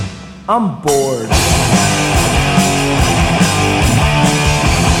I'm bored.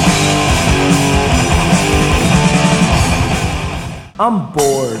 I'm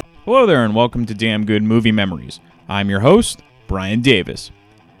bored. Hello there and welcome to Damn Good Movie Memories. I'm your host, Brian Davis.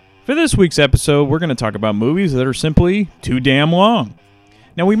 For this week's episode, we're going to talk about movies that are simply too damn long.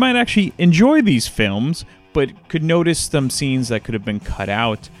 Now, we might actually enjoy these films, but could notice some scenes that could have been cut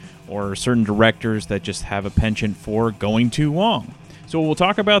out, or certain directors that just have a penchant for going too long. So we'll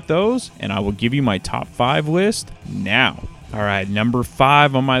talk about those, and I will give you my top 5 list now. Alright, number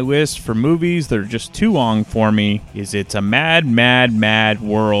 5 on my list for movies that are just too long for me is It's a Mad, Mad, Mad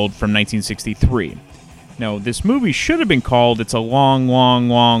World from 1963. Now, this movie should have been called It's a Long, Long,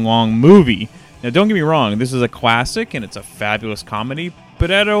 Long, Long Movie. Now, don't get me wrong, this is a classic and it's a fabulous comedy,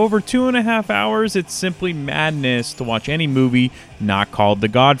 but at over 2.5 hours, it's simply madness to watch any movie not called The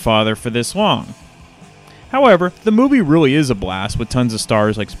Godfather for this long. However, the movie really is a blast with tons of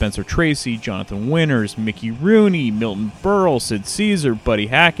stars like Spencer Tracy, Jonathan Winters, Mickey Rooney, Milton Berle, Sid Caesar, Buddy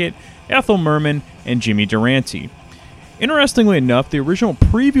Hackett, Ethel Merman, and Jimmy Durante. Interestingly enough, the original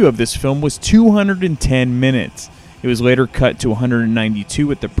preview of this film was 210 minutes. It was later cut to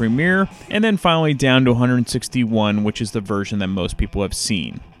 192 at the premiere, and then finally down to 161, which is the version that most people have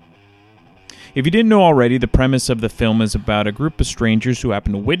seen. If you didn't know already, the premise of the film is about a group of strangers who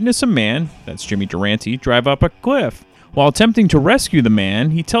happen to witness a man, that's Jimmy Durante, drive up a cliff. While attempting to rescue the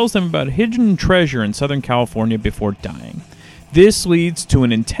man, he tells them about a hidden treasure in Southern California before dying. This leads to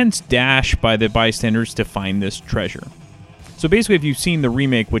an intense dash by the bystanders to find this treasure. So basically, if you've seen the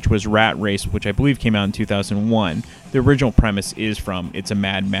remake, which was Rat Race, which I believe came out in 2001, the original premise is from It's a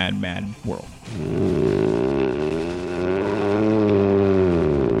Mad, Mad, Mad World.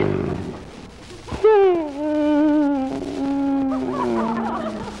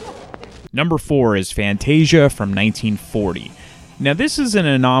 Number 4 is Fantasia from 1940. Now, this is an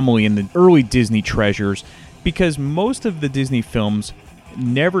anomaly in the early Disney treasures because most of the Disney films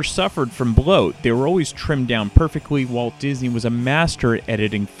never suffered from bloat. They were always trimmed down perfectly. Walt Disney was a master at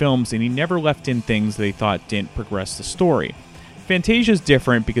editing films, and he never left in things they thought didn't progress the story. Fantasia is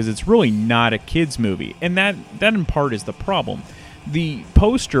different because it's really not a kids' movie, and that in part is the problem. The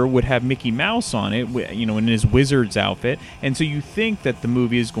poster would have Mickey Mouse on it, in his wizard's outfit, and so you think that the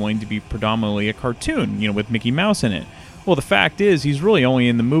movie is going to be predominantly a cartoon, with Mickey Mouse in it. Well, the fact is, he's really only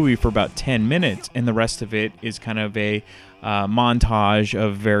in the movie for about 10 minutes, and the rest of it is kind of a montage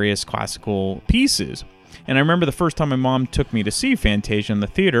of various classical pieces. And I remember the first time my mom took me to see Fantasia in the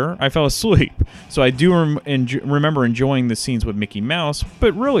theater, I fell asleep. So I do remember enjoying the scenes with Mickey Mouse,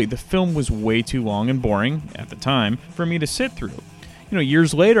 but really, the film was way too long and boring, at the time, for me to sit through.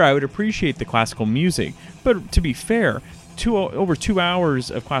 Years later, I would appreciate the classical music, but to be fair, over 2 hours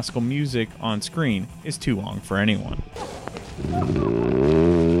of classical music on screen is too long for anyone.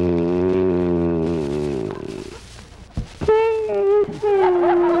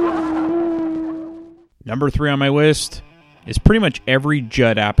 Number 3 on my list is pretty much every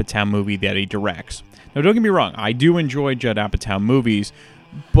Judd Apatow movie that he directs. Now, don't get me wrong, I do enjoy Judd Apatow movies,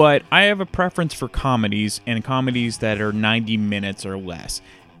 but I have a preference for comedies, and comedies that are 90 minutes or less.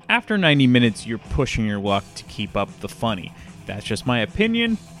 After 90 minutes, you're pushing your luck to keep up the funny. That's just my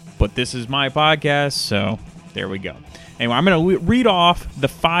opinion, but this is my podcast, so there we go. Anyway, I'm going to read off the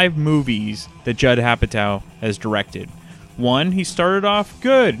 5 movies that Judd Apatow has directed. 1, he started off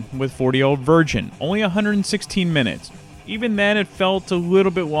good with 40-Year-Old Virgin, only 116 minutes. Even then, it felt a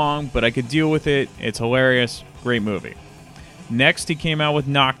little bit long, but I could deal with it. It's hilarious. Great movie. Next, he came out with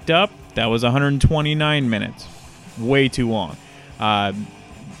Knocked Up. That was 129 minutes. Way too long.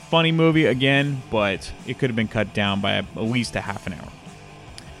 Funny movie again, but it could have been cut down by at least a half an hour.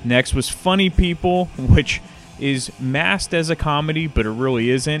 Next was Funny People, which is masked as a comedy, but it really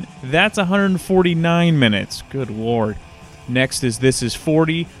isn't. That's 149 minutes. Good Lord. Next is This Is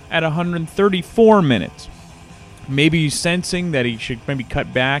 40 at 134 minutes. Maybe sensing that he should maybe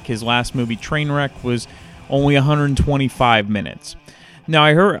cut back. His last movie, Trainwreck, was only 125 minutes. Now,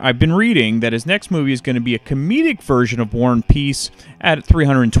 I've been reading that his next movie is going to be a comedic version of War and Peace at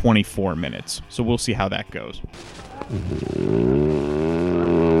 324 minutes. So we'll see how that goes.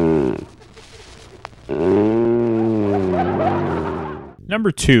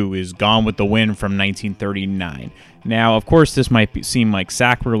 Number 2 is Gone with the Wind from 1939. Now, of course, this might seem like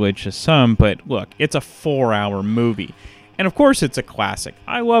sacrilege to some, but look, it's a 4-hour movie. And of course, it's a classic.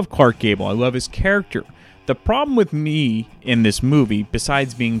 I love Clark Gable. I love his character. The problem with me in this movie,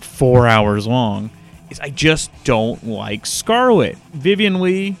 besides being 4 hours long, is I just don't like Scarlett. Vivien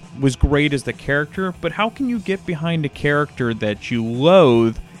Leigh was great as the character, but how can you get behind a character that you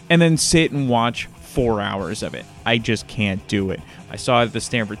loathe and then sit and watch 4 hours of it? I just can't do it. I saw it at the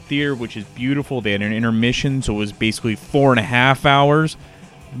Stanford Theater, which is beautiful. They had an intermission, so it was basically 4.5 hours.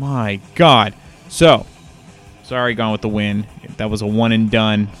 My God. So, sorry, Gone with the Wind. That was a one and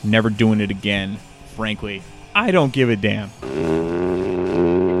done. Never doing it again. Frankly, I don't give a damn.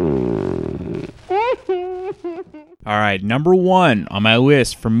 All right, number 1 on my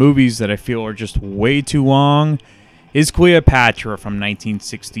list for movies that I feel are just way too long is Cleopatra from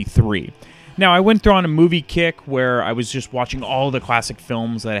 1963. Now, I went through on a movie kick where I was just watching all the classic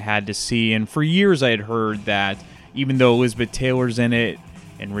films that I had to see, and for years I had heard that even though Elizabeth Taylor's in it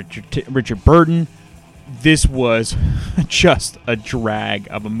and Richard Burton, this was just a drag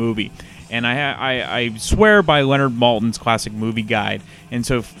of a movie. And I swear by Leonard Maltin's classic movie guide, and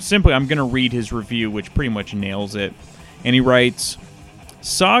so simply I'm going to read his review, which pretty much nails it. And he writes,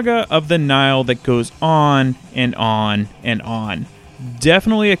 "Saga of the Nile that goes on and on and on.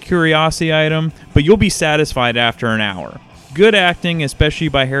 Definitely a curiosity item, but you'll be satisfied after an hour. Good acting, especially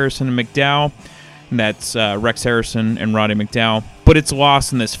by Harrison and McDowell. That's Rex Harrison and Roddy McDowell. But it's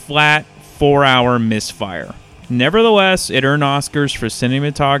lost in this flat 4-hour misfire. Nevertheless, it earned Oscars for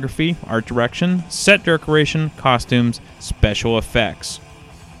cinematography, art direction, set decoration, costumes, special effects.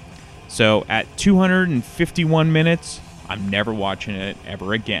 So at 251 minutes, I'm never watching it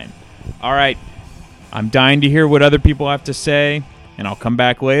ever again." All right, I'm dying to hear what other people have to say, and I'll come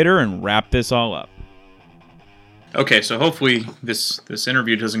back later and wrap this all up. Okay, so hopefully this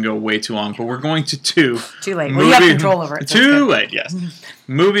interview doesn't go way too long, but we're going to do... Too late. Well, you have control over it. So too late, yes.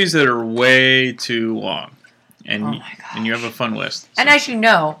 Movies that are way too long. And, oh my gosh. And you have a fun list. So. And as you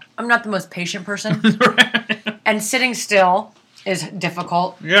know, I'm not the most patient person. And sitting still is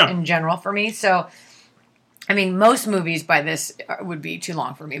difficult in general for me. So, I mean, most movies by this would be too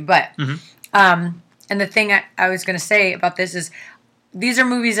long for me. But, and the thing I was going to say about this is, these are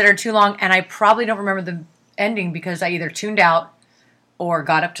movies that are too long, and I probably don't remember the ending because I either tuned out or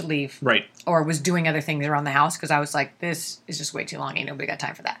got up to leave. Right. Or was doing other things around the house because I was like, this is just way too long. Ain't nobody got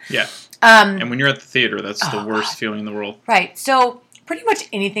time for that. Yeah. And when you're at the theater, that's the worst feeling in the world. Right. So pretty much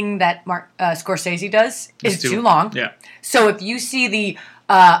anything that Scorsese does is too long. Yeah. So if you see the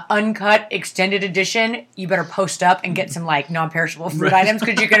uncut extended edition, you better post up and get some like non-perishable food items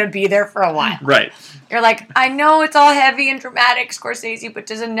because you're going to be there for a while. Right. You're like, I know it's all heavy and dramatic, Scorsese, but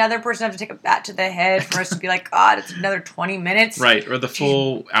does another person have to take a bat to the head for us to be like, God, it's another 20 minutes? Right. Or the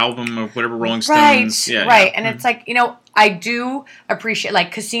full album of whatever Rolling Stones. Stones. Yeah, right. And it's like, I do appreciate,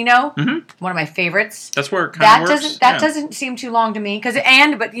 like, Casino, one of my favorites. That's where it kind of works. That doesn't seem too long to me.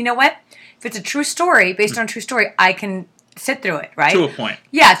 But you know what? If it's a true story, based on a true story, I can sit through it, right? To a point.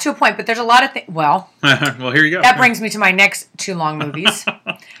 Yeah, to a point. But there's a lot of things. Well, well, here you go. That brings me to my next too long movies.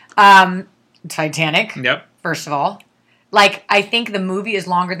 Titanic. Yep. First of all. Like, I think the movie is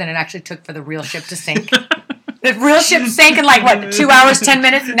longer than it actually took for the real ship to sink. The real ship sank in like, what, 2 hours, 10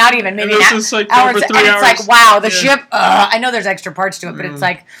 minutes? Not even, maybe an hour. This is like hours. Over 3 and hours. It's like, wow, the ship, I know there's extra parts to it, but it's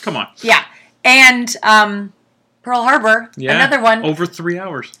like. Come on. Yeah. And Pearl Harbor, another one. Over 3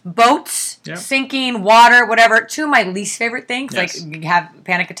 hours. Boats, sinking, water, whatever. Two of my least favorite things. Yes. Like, you have a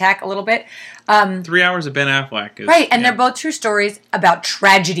panic attack a little bit. 3 hours of Ben Affleck. Is, right, and they're both true stories about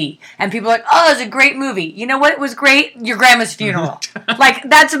tragedy. And people are like, oh, it's a great movie. You know what was great? Your grandma's funeral. Like,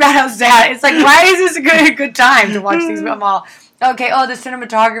 that's about how sad. It's like, why is this a good time to watch these? I'm all, okay, the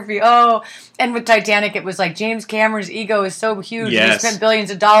cinematography, And with Titanic, it was like James Cameron's ego is so huge. Yes. He spent billions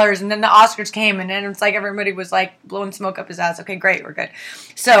of dollars, and then the Oscars came, and then it's like everybody was like blowing smoke up his ass. Okay, great, we're good.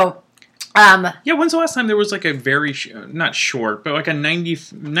 So... when's the last time there was like a very, not short, but like a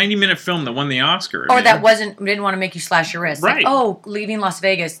 90-minute film that won the Oscar? Or that didn't want to make you slash your wrist. Right. Like, Leaving Las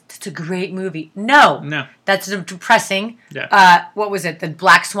Vegas, it's a great movie. No. That's depressing. Yeah. What was it? The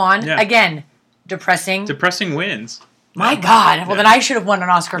Black Swan? Yeah. Again, depressing. Depressing wins. My God. Well, then I should have won an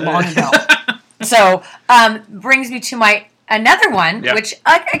Oscar long ago. So, brings me to another one, which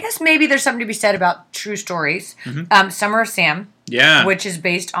I guess maybe there's something to be said about true stories. Summer of Sam. Yeah. Which is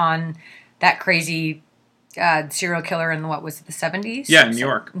based on that crazy serial killer in, what was it, the 70s? Yeah, in New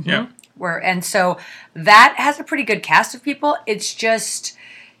York. Mm-hmm. Yeah. And so that has a pretty good cast of people. It's just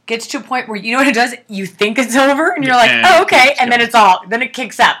gets to a point where, you know what it does? You think it's over, and you're like, oh, okay. And then then it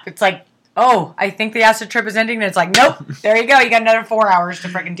kicks up. It's like, oh, I think the acid trip is ending. And it's like, nope, there you go. You got another 4 hours to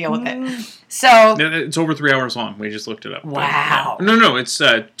freaking deal with it. So it's over 3 hours long. We just looked it up. Wow. But, no, it's 2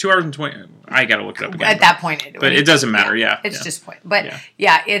 hours and 20. I got to look it up again. At that point. But it doesn't matter, It's just point. But,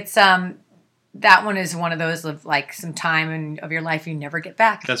 it's... that one is one of those of like some time of your life you never get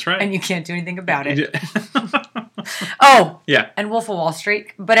back. That's right. And you can't do anything about it. Yeah. And Wolf of Wall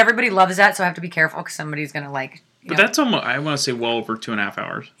Street. But everybody loves that, so I have to be careful because somebody's going to like But that's almost, I want to say, well over 2.5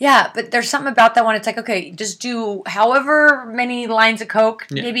 hours. Yeah, but there's something about that one. It's like, okay, just do however many lines of Coke,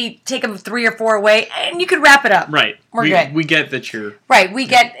 maybe take them 3 or 4 away, and you could wrap it up. Right. We're good. We get that you're... Right, we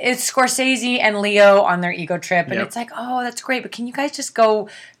get, it's Scorsese and Leo on their ego trip, and it's like, oh, that's great, but can you guys just go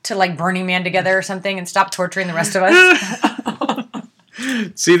to, like, Burning Man together or something and stop torturing the rest of us?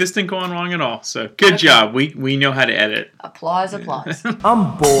 See, this didn't go on wrong at all. So good job. We know how to edit. Applause, applause.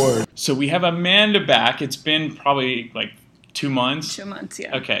 I'm bored. So we have Amanda back. It's been probably like 2 months. 2 months,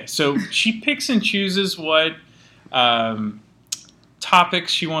 yeah. Okay, so she picks and chooses what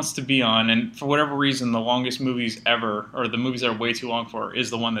topics she wants to be on, and for whatever reason, the longest movies ever, or the movies that are way too long for her,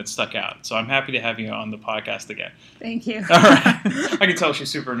 is the one that stuck out. So I'm happy to have you on the podcast again. Thank you. All right. I can tell she's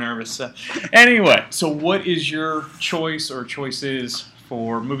super nervous. Anyway, so what is your choice or choices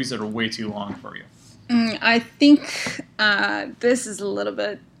for movies that are way too long for you? I think this is a little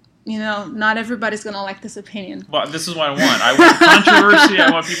bit, not everybody's going to like this opinion. Well, this is what I want. I want controversy.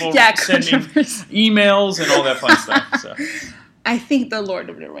 I want people sending emails and all that fun stuff. So. I think the Lord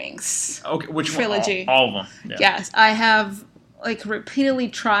of the Rings trilogy. All of them. Yeah. Yes, I have repeatedly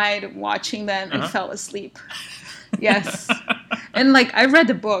tried watching them and fell asleep. Yes. And I read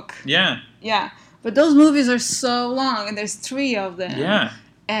the book. Yeah. Yeah. But those movies are so long, and there's 3 of them. Yeah.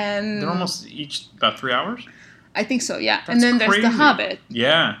 And they're almost each about 3 hours? I think so, yeah. That's and then crazy. There's The Hobbit.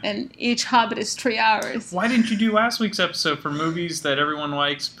 Yeah. And each Hobbit is 3 hours. Why didn't you do last week's episode for movies that everyone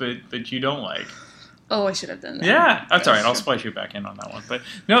likes but that you don't like? Oh, I should have done that. Yeah, that's all right. I'll splice you back in on that one. But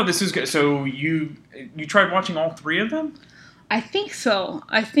no, this is good. So you tried watching all 3 of them? I think so.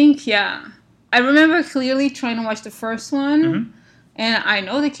 Yeah. I remember clearly trying to watch the first one, and I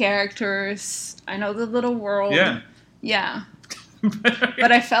know the characters. I know the little world. Yeah. Yeah.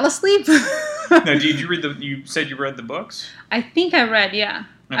 But I fell asleep. Now, did you read you said you read the books? I think I read, yeah.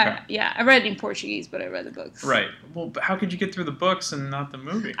 Okay. I read it in Portuguese, but I read the books. Right. Well, but how could you get through the books and not the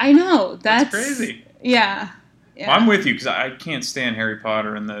movie? I know. That's crazy. Yeah. Well, I'm with you because I can't stand Harry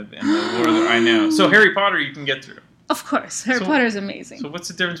Potter and the Lord of the... I know. So Harry Potter you can get through. Of course. Harry Potter is amazing. So what's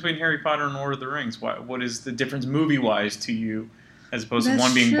the difference between Harry Potter and Lord of the Rings? What is the difference movie-wise to you as opposed to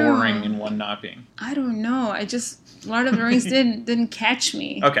one being boring and one not being? I don't know. Lord of the Rings didn't catch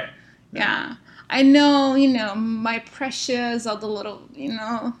me. Okay. Yeah. I know, my precious, all the little,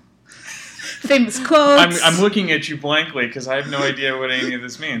 famous quotes. I'm looking at you blankly because I have no idea what any of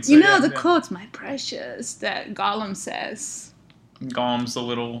this means. So, the quotes, my precious, that Gollum says. Gollum's the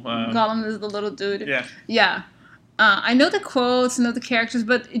little... Gollum is the little dude. Yeah. Yeah. I know the quotes, I know the characters,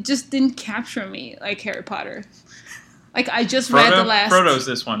 but it just didn't capture me like Harry Potter. I just read the last... Frodo's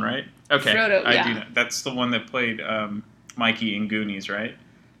this one, right? Okay. Frodo, I do know. That's the one that played Mikey in Goonies, right?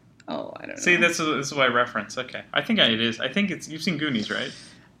 Oh, I don't know. See, this is what I reference. Okay. I think it is. I think you've seen Goonies, right?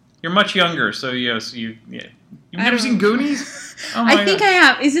 You're much younger, so yes, You've never seen Goonies? Oh my I think I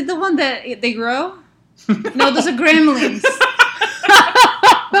have. Is it the one that they grow? No, those are Gremlins.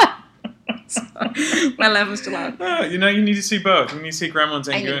 My laugh was too loud. You need to see both. You need to see Gremlins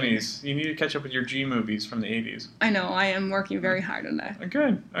and Goonies. You need to catch up with your G movies from the 80s. I know. I am working very hard on that.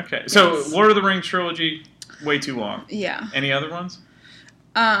 Good. Okay. So, yes. Lord of the Rings trilogy, way too long. Yeah. Any other ones?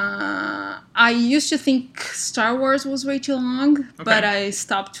 I used to think Star Wars was way too long, but I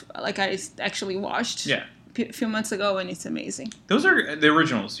stopped. I actually watched a few months ago, and it's amazing. Those are the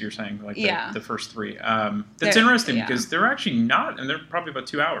originals, you're saying? The first 3. That's interesting because they're actually not, and they're probably about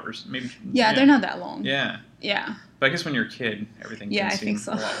 2 hours. Maybe. Yeah, they're not that long. Yeah. Yeah. But I guess when you're a kid, everything can seem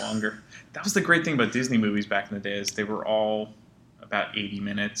a lot longer. That was the great thing about Disney movies back in the day is they were all about 80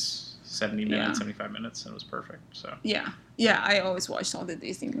 minutes, 70 minutes, 75 minutes, and it was perfect. So. Yeah. Yeah, I always watched all the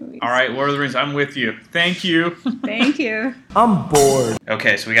Disney movies. All right, Lord of the Rings, I'm with you. Thank you. Thank you. I'm bored.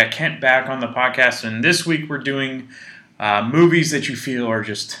 Okay, so we got Kent back on the podcast, and this week we're doing movies that you feel are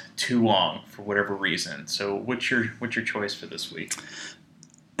just too long for whatever reason. So what's your choice for this week?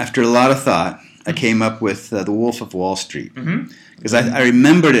 After a lot of thought, I came up with The Wolf of Wall Street. Because I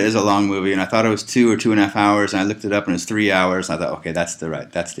remembered it as a long movie, and I thought it was 2 or 2.5 hours, and I looked it up, and it was 3 hours. And I thought, okay, that's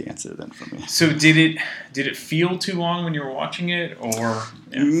the answer then for me. So did it feel too long when you were watching it, or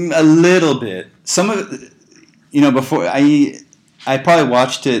a little bit? Some of it, before I probably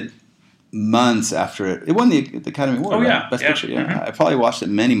watched it months after it won the Academy Award. Oh yeah, Best Picture. Yeah, I probably watched it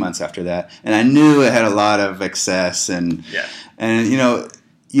many months after that, and I knew it had a lot of excess and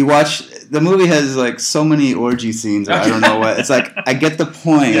you watch the movie has like so many orgy scenes. I don't know what it's like. I get the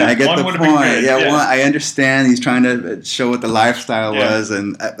point. Yeah, I get the point. I understand. He's trying to show what the lifestyle was,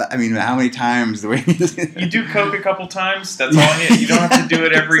 and I mean, how many times the way you do coke a couple times. That's all. You don't have to do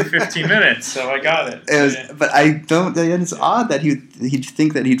it every 15 minutes. So I got it. But I don't. It's odd that he'd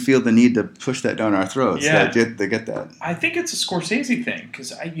think that he'd feel the need to push that down our throats. Yeah, they get that. I think it's a Scorsese thing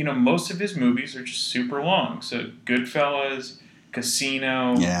because most of his movies are just super long. So Goodfellas.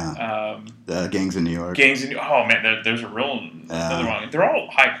 Casino, Gangs in New York. Oh man, there's a real another one. They're all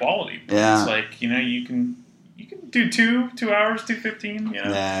high quality. Yeah, it's like you can do 2 hours, 2:15.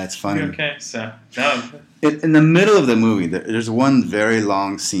 Yeah, it's funny. Okay, so no. In the middle of the movie, there's one very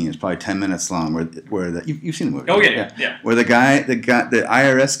long scene. It's probably 10 minutes long. Where you've seen the movie? Oh right? yeah. Where the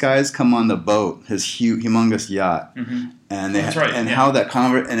IRS guys come on the boat, his humongous yacht. Mm-hmm. And how that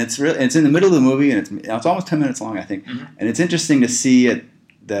and it's in the middle of the movie, and it's almost 10 minutes long, I think. Mm-hmm. And it's interesting to see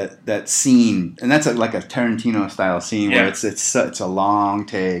that scene, and that's like a Tarantino style scene where it's a long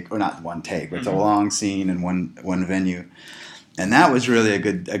take, or not one take, but it's a long scene in one venue, and that was really a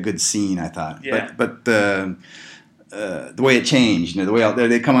good scene, I thought. Yeah. But the way it changed, the way out there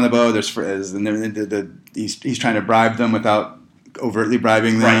they come on the boat, he's trying to bribe them without overtly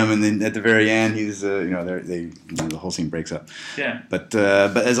bribing them, and then at the very end, he's the whole scene breaks up. Yeah. But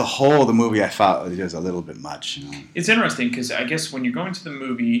as a whole, the movie I thought was a little bit much. It's interesting because I guess when you're going to the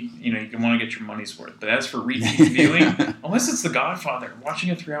movie, you can want to get your money's worth. But as for repeat viewing, unless it's The Godfather,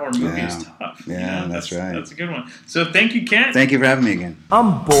 watching a 3-hour movie is tough. Yeah, that's right. That's a good one. So thank you, Ken. Thank you for having me again.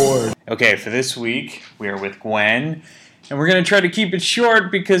 I'm bored. Okay, for this week, we are with Gwen. And we're going to try to keep it short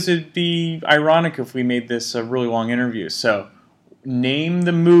because it'd be ironic if we made this a really long interview. So name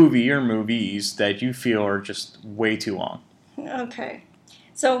the movie or movies that you feel are just way too long. Okay.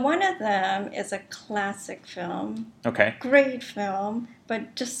 So one of them is a classic film. Okay. Great film,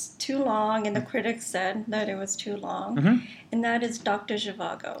 but just too long, and the critics said that it was too long. Mm-hmm. And that is Dr.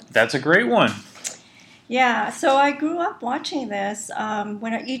 Zhivago. That's a great one. Yeah, so I grew up watching this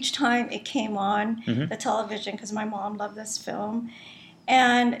each time it came on the television, because my mom loved this film.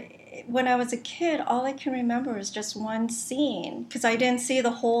 And when I was a kid, all I can remember is just one scene, because I didn't see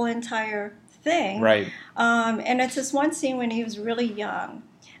the whole entire thing. Right. And it's this one scene when he was really young.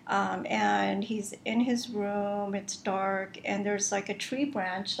 And he's in his room, it's dark, and there's like a tree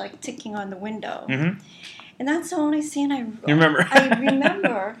branch like ticking on the window. Mm-hmm. And that's the only scene I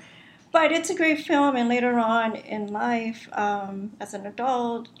remember. But it's a great film, and later on in life, as an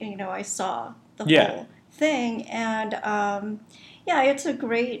adult, I saw the whole thing. And it's a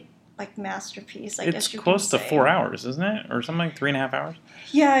great masterpiece. It's close to 4 hours, isn't it? Or something like 3.5 hours?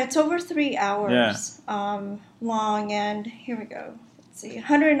 Yeah, it's over 3 hours long, and here we go. Let's see,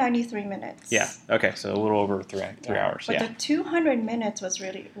 193 minutes. Yeah, okay, so a little over 3 hours. But the 200 minutes was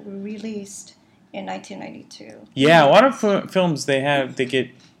really released in 1992. Yeah, a lot of films, they get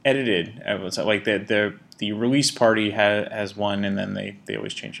edited. Like the release party has one, and then they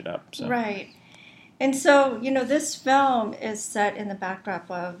always change it up. So. Right. And so, this film is set in the backdrop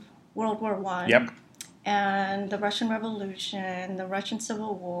of World War I. Yep. And the Russian Revolution, the Russian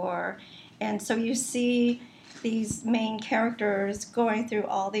Civil War. And so you see these main characters going through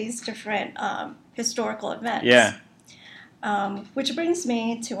all these different historical events. Yeah. Which brings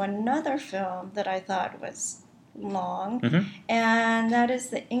me to another film that I thought was long, and that is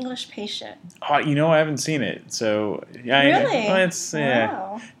The English Patient. Oh, I haven't seen it. So, yeah. Really?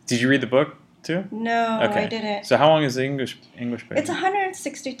 Wow. Did you read the book? Too? No, okay. I didn't. So how long is the English Patient? It's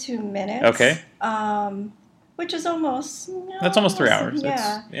 162 minutes. Okay. Which is almost... That's almost 3 hours.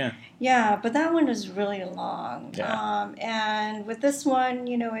 Yeah. Yeah, but that one is really long. Yeah. And with this one,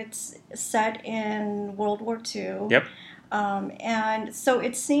 it's set in World War II. Yep. And so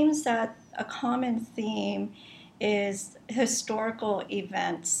it seems that a common theme is historical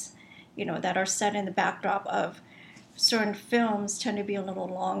events, that are set in the backdrop of certain films tend to be a little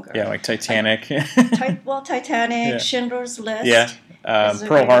longer. Yeah, like Titanic. Titanic, Schindler's List. Yeah.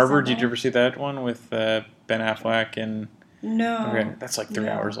 Pearl Harbor, did you ever see that one with Ben Affleck? No. Okay, that's like 3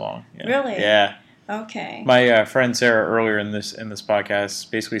 hours long. Yeah. Really? Yeah. Okay. My friend Sarah earlier in this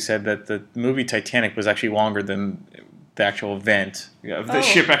podcast basically said that the movie Titanic was actually longer than the actual event of the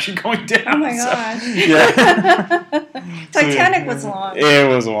ship actually going down. Oh my gosh. Yeah. Titanic was long. It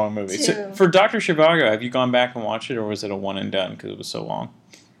was a long movie. So for Dr. Zhivago, have you gone back and watched it, or was it a one and done because it was so long?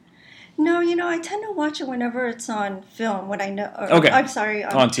 No, I tend to watch it whenever it's on film, when I know. Okay. I'm sorry,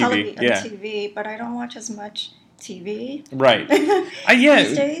 on TV. On TV, but I don't watch as much TV. Right.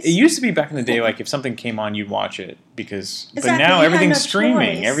 These days. It used to be back in the day, like if something came on, you'd watch it Exactly, but now you had everything's no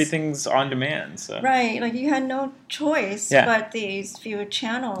streaming, choice. everything's on demand. So. Right, like you had no choice but these few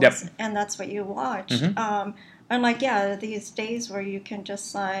channels, and that's what you watch. Unlike these days where you can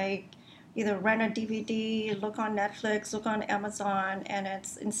just like either rent a DVD, look on Netflix, look on Amazon, and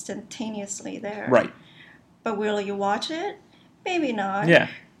it's instantaneously there. Right. But will you watch it? Maybe not. Yeah.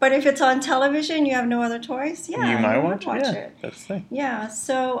 But if it's on television, you have no other choice. Yeah, you might watch it. Yeah, that's the thing. Yeah,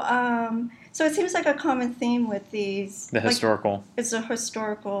 so it seems like a common theme with these. The historical. It's a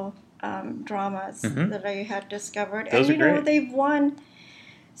historical dramas that I had discovered, Those and are great. They've won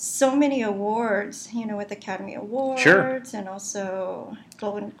so many awards. With Academy Awards and also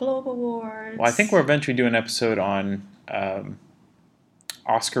Golden Globe Awards. Well, I think we'll eventually do an episode on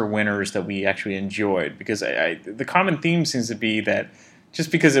Oscar winners that we actually enjoyed, because the common theme seems to be that just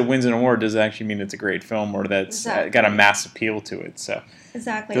because it wins an award doesn't actually mean it's a great film or that's got a mass appeal to it. So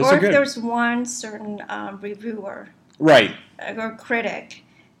exactly, those or are if good. there's one certain reviewer, right, or critic,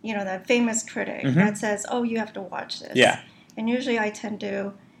 that famous critic that says, "Oh, you have to watch this." Yeah, and usually I tend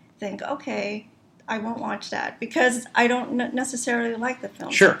to think, okay, I won't watch that because I don't necessarily like the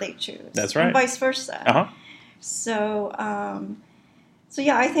films that they choose. That's right, and vice versa. So,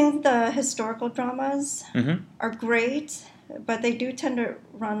 I think the historical dramas are great. But they do tend to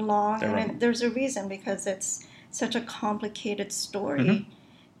run long, there's a reason, because it's such a complicated story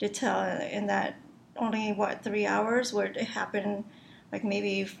to tell in that only 3 hours, where it happened like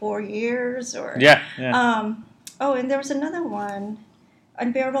maybe 4 years or and there was another one,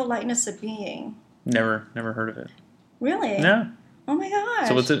 Unbearable Lightness of Being. Never heard of it. Really? No. Oh my gosh.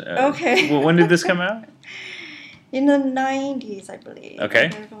 So what's it? Okay. Well, when did this come out? In the 90s, I believe. Okay.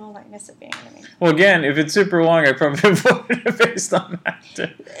 Unbearable Lightness of Being. Well, again, if it's super long, I probably avoided it based on that too.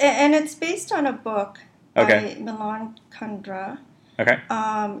 And it's based on a book by Milan Kundera. Okay.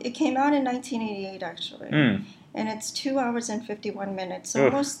 It came out in 1988, actually. And it's 2 hours and 51 minutes, so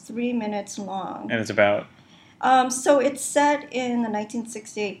almost 3 minutes long. And it's about? So it's set in the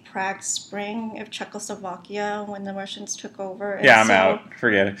 1968 Prague Spring of Czechoslovakia when the Russians took over. And I'm out.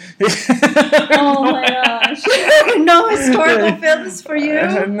 Forget it. Oh my gosh. No historical films for you?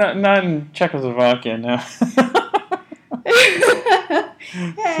 Not in Czechoslovakia, no.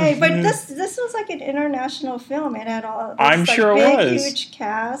 Hey, but this was like an international film. It had all this I'm sure it was. Huge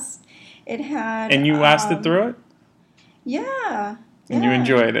cast. It had. And you lasted through it? Yeah. And you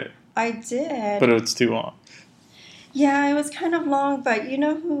enjoyed it? I did. But it's too long. Yeah, it was kind of long, but you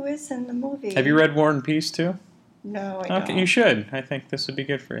know who is in the movie? Have you read War and Peace too? No, I don't. Okay, you should. I think this would be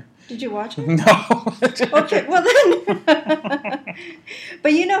good for you. Did you watch it? No. Okay, well then.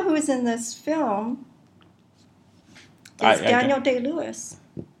 But you know who is in this film? It's Daniel Day-Lewis.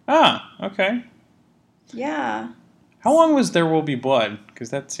 Ah, okay. Yeah. How long was There Will Be Blood? Because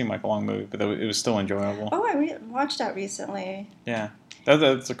that seemed like a long movie, but it was still enjoyable. Oh, I watched that recently. Yeah,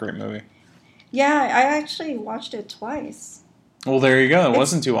 that's a great movie. Yeah, I actually watched it twice. Well, there you go. It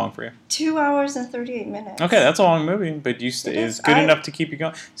wasn't too long for you. 2 hours and 38 minutes. Okay, that's a long movie, but it's good enough to keep you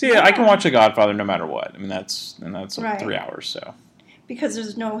going. See, I can watch The Godfather no matter what. I mean, that's right. 3 hours, so. Because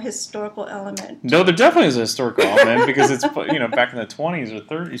there's no historical element. No, there definitely is a historical element because it's back in the 20s or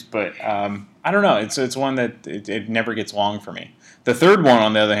 30s. But I don't know. It's one that it never gets long for me. The third one,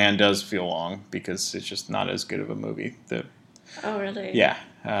 on the other hand, does feel long because it's just not as good of a movie. Oh, really? Yeah.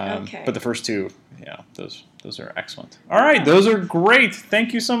 Okay. But the first two, those are excellent. All right, those are great.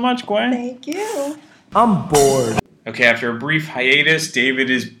 Thank you so much, Gwen. Thank you. I'm bored. Okay, after a brief hiatus,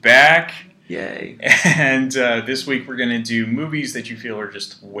 David is back. Yay. And this week we're going to do movies that you feel are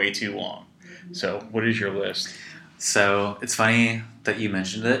just way too long. So what is your list? So it's funny that you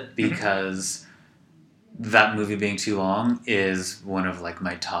mentioned it because that movie being too long is one of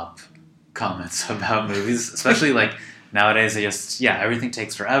my top comments about movies, especially nowadays. Everything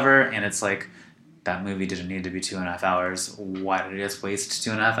takes forever, and it's that movie didn't need to be 2.5 hours. Why did it just waste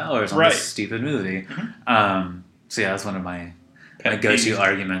 2.5 hours on this stupid movie? So that's one of my go-to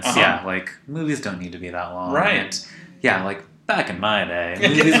arguments. Movies don't need to be that long. Right. And, back in my day,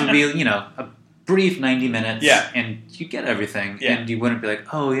 movies would be, a brief 90 minutes. Yeah. And you get everything. Yeah. And you wouldn't be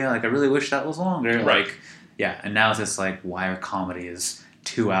I really wish that was longer. Right. And now it's just why are comedies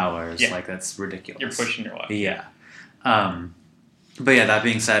 2 hours? Yeah. That's ridiculous. You're pushing your luck. Yeah. But that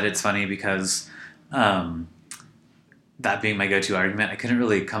being said, it's funny because that being my go-to argument, I couldn't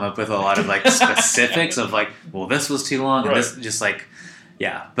really come up with a lot of specifics of this was too long and this just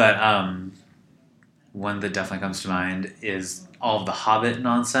But one that definitely comes to mind is all of the Hobbit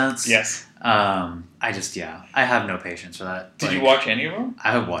nonsense. Yes. I have no patience for that. Did you watch any of them?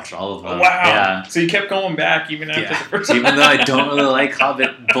 I have watched all of them. Oh, wow. Yeah. So you kept going back even after the first even though I don't really like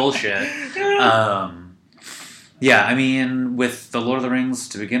Hobbit bullshit. Yeah, I mean, with The Lord of the Rings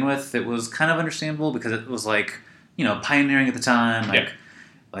to begin with, it was kind of understandable because it was like, pioneering at the time.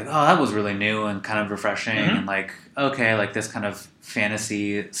 Like, oh, that was really new and kind of refreshing. Mm-hmm. And like, okay, like this kind of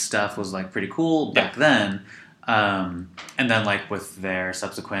fantasy stuff was like pretty cool back then. And then like with their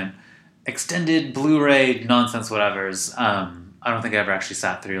subsequent extended Blu-ray nonsense whatevers, I don't think I ever actually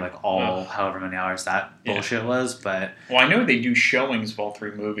sat through like however many hours that bullshit was, but... Well, I know they do showings of all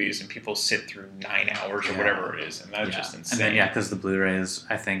 3 movies and people sit through 9 hours or whatever it is, and that's just insane. And then, because the Blu-rays,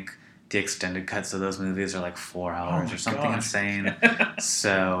 I think the extended cuts of those movies are like 4 hours or something insane.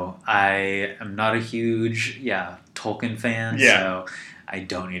 So I am not a huge, Tolkien fan, so I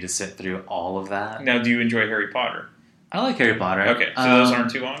don't need to sit through all of that. Now, do you enjoy Harry Potter? I like Harry Potter. Okay, so those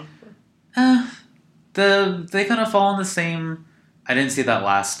aren't too long? They kind of fall in the same... I didn't see that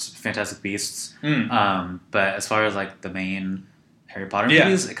last Fantastic Beasts, but as far as like the main Harry Potter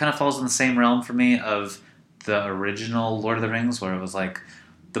movies, it kind of falls in the same realm for me of the original Lord of the Rings, where it was like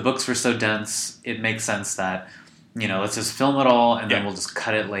the books were so dense, it makes sense that, let's just film it all and then we'll just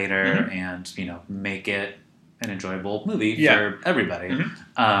cut it later and, make it an enjoyable movie for everybody.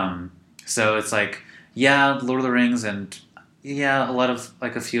 So it's like, Lord of the Rings and a lot of,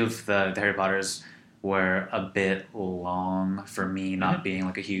 like a few of the Harry Potters were a bit long for me, not being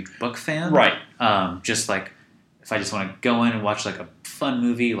like a huge book fan. Right. Just like, if I just want to go in and watch like a fun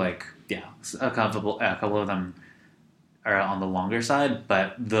movie, like, a couple of them are on the longer side,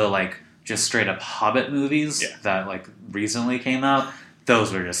 but the like just straight up Hobbit movies that like recently came out,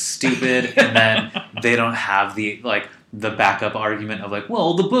 those were just stupid. And then they don't have the backup argument of like,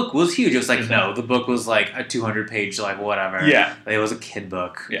 well, the book was huge. It was like, no, the book was like a 200-page like whatever. Yeah. It was a kid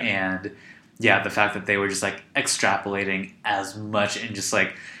book. Yeah. And the fact that they were just like extrapolating as much and just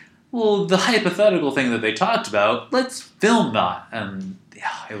like, well, the hypothetical thing that they talked about, let's film that. And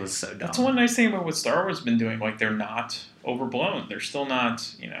it was so dumb. That's one nice thing about what Star Wars has been doing. Like, they're not overblown. They're still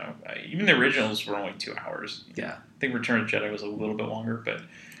not, even the originals were only 2 hours. Yeah. I think Return of the Jedi was a little bit longer, but...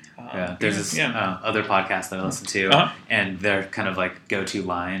 there's this other podcast that I listen to, and their kind of like go-to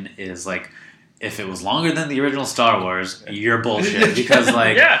line is like, if it was longer than the original Star Wars, you're bullshit. Because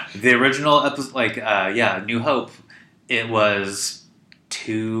like the original episode, like New Hope, it was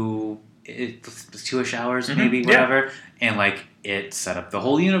 2-ish hours maybe, whatever, and like it set up the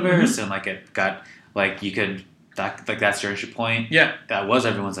whole universe, and like it got like you could that's your entry point. Yeah, that was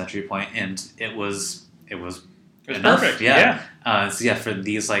everyone's entry point, and it was enough. Perfect. So for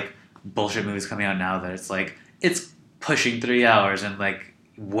these like bullshit movies coming out now that it's like it's pushing 3 hours and like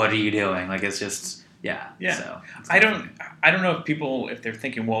what are you doing? Like it's just So I don't know if they're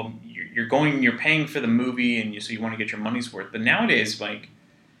thinking, well, you're paying for the movie and so you want to get your money's worth. But nowadays, like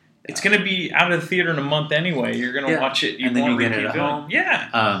it's going to be out of the theater in a month anyway. You're going to watch it, and then you get it at home.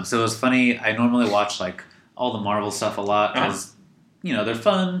 Yeah. So it was funny. I normally watch like all the Marvel stuff a lot because they're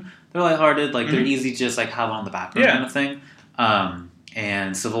fun. They're lighthearted, like they're easy to just like have on the background kind of thing.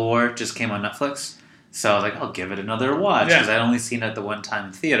 And Civil War just came on Netflix, so I was like, I'll give it another watch because I'd only seen it the one time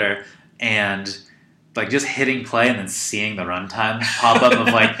in theater, and like just hitting play and then seeing the runtime pop up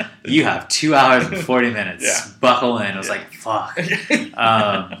of like you have 2 hours and 40 minutes, buckle in. I was like, fuck.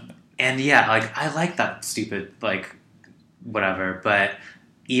 And like I like that stupid like whatever, but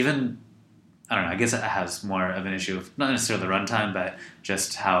even. I don't know, I guess it has more of an issue of not necessarily the runtime, but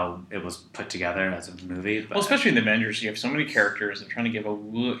just how it was put together as a movie. But, well, especially in the Avengers, you have so many characters. They're trying to give a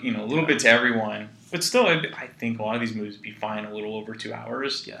little bit to everyone. But still, I think a lot of these movies would be fine a little over 2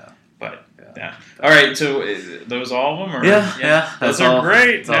 hours. Yeah. But, All right, so those all of them? Or, those are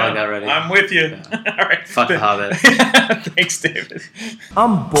great. That's all I got ready. I'm with you. Yeah. All right. Fuck the Hobbit. Thanks, David.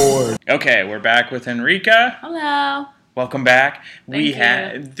 I'm bored. Okay, we're back with Enrica. Hello. Welcome back. Thank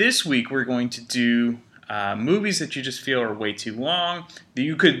you. This week we're going to do movies that you just feel are way too long. That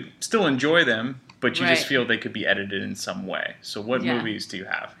you could still enjoy them, but you just feel they could be edited in some way. So what movies do you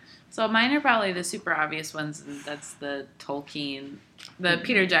have? So mine are probably the super obvious ones, and that's the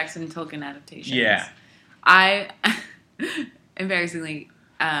Peter Jackson Tolkien adaptations. Yeah. I, embarrassingly,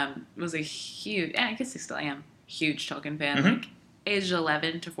 was a huge, I guess I still am, huge Tolkien fan. Like, age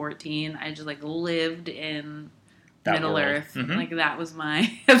 11 to 14, I just, like, lived in Middle Earth. Like, that was my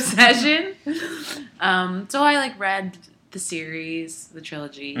obsession. So I, like, read the series, the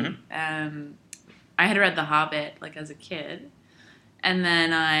trilogy. I had read The Hobbit, like, as a kid. And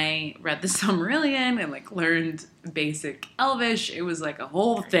then I read The Silmarillion and like learned basic Elvish. It was like a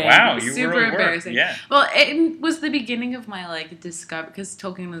whole thing. Wow, you super really embarrassing. Were. Yeah. Well, it was the beginning of my like discovery because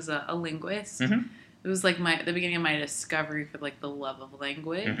Tolkien was a linguist. Mm-hmm. It was like the beginning of my discovery for like the love of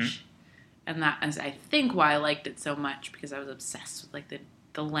language, mm-hmm. and that is I think why I liked it so much because I was obsessed with like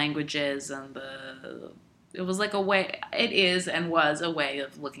the languages and it was like a way. It is and was a way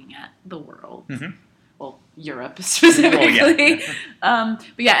of looking at the world. Mm-hmm. Well, Europe specifically. Oh, yeah.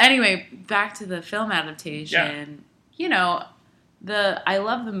 But yeah, anyway, back to the film adaptation. Yeah. I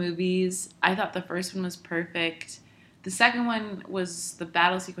love the movies. I thought the first one was perfect. The second one was, the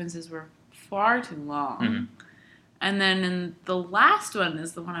battle sequences were far too long. Mm-hmm. And then the last one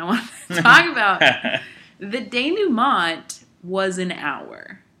is the one I want to talk about. The denouement was an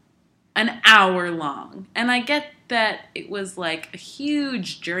hour long. And I get that it was like a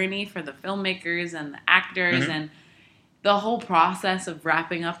huge journey for the filmmakers and the actors mm-hmm. and the whole process of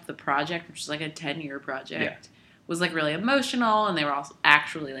wrapping up the project, which was like a 10-year project, was like really emotional, and they were also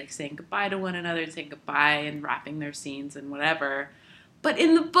actually like saying goodbye to one another and saying goodbye and wrapping their scenes and whatever. But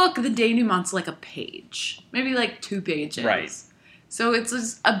in the book, the denouement's like a page, maybe like 2 pages. Right. So it's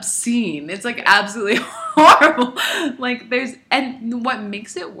just obscene. It's like absolutely horrible. And what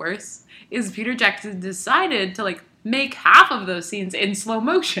makes it worse is Peter Jackson decided to like make half of those scenes in slow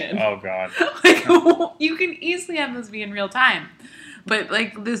motion. Oh God. Like you can easily have those be in real time. But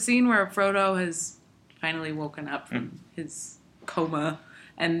like the scene where Frodo has finally woken up from his coma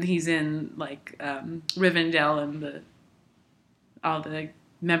and he's in like Rivendell and all the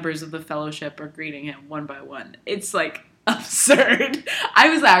members of the Fellowship are greeting him one by one. It's like absurd. I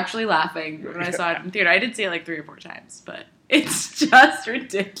was actually laughing when I saw it in theater. I did see it like 3 or 4 times, but it's just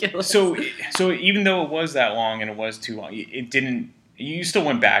ridiculous. So even though it was that long and it was too long, it didn't. You still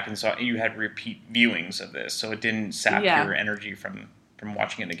went back and saw. You had repeat viewings of this, so it didn't sap your energy from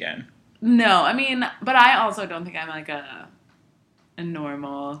watching it again. No, I mean, but I also don't think I'm like a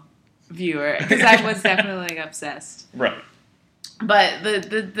normal viewer because I was definitely like obsessed. Right. But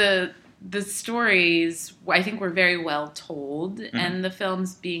the stories, I think, were very well told, mm-hmm. and the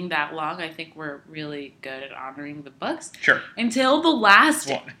films being that long, I think were really good at honoring the books. Sure. Until the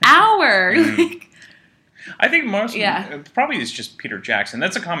last hour. Mm-hmm. I think most probably it's just Peter Jackson.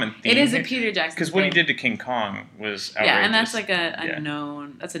 That's a common theme. It is a Peter Jackson because what he did to King Kong was outrageous. Yeah, and that's like a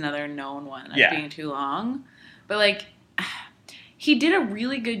known. That's another known one. Being too long, but like he did a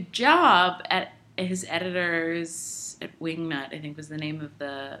really good job at his editors at Wingnut. I think was the name of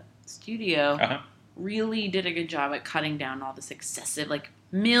the studio. Uh-huh. Really did a good job at cutting down all this excessive, like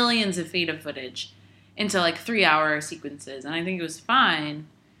millions of feet of footage into like 3-hour sequences, and I think it was fine.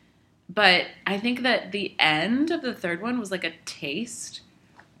 But I think that the end of the third one was like a taste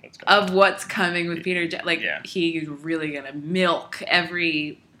of what's coming with Peter Jackson. Like, he's really going to milk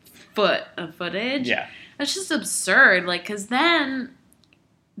every foot of footage. Yeah. That's just absurd. Like, because then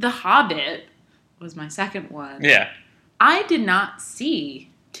The Hobbit was my second one. Yeah. I did not see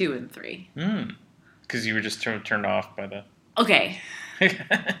 2 and 3. Because you were just turned off by the... Okay.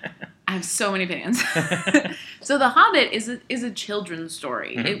 I have so many opinions. So The Hobbit is a children's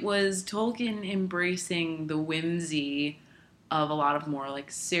story. Mm-hmm. It was Tolkien embracing the whimsy of a lot of more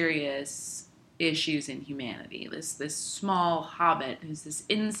like serious issues in humanity. This small hobbit who's this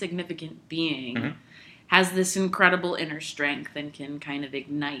insignificant being mm-hmm. has this incredible inner strength and can kind of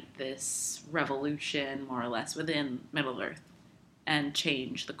ignite this revolution more or less within Middle-earth and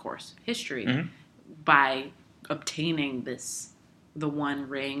change the course of history mm-hmm. by obtaining the One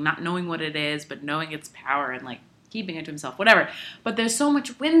Ring, not knowing what it is, but knowing its power and like keeping it to himself, whatever. But there's so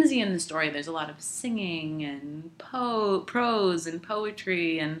much whimsy in the story. There's a lot of singing and prose and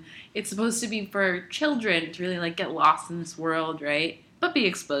poetry, and it's supposed to be for children to really like get lost in this world, right? But be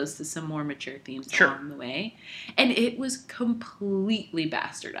exposed to some more mature themes along the way. And it was completely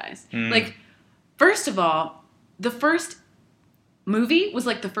bastardized. Like, first of all, the first movie was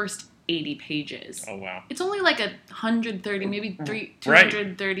like the first 80 pages. Oh, wow. It's only like 130, maybe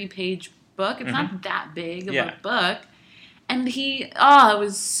 230 page book. It's mm-hmm. not that big of a book. And it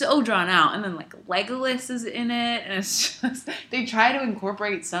was so drawn out. And then like Legolas is in it. And it's just, they try to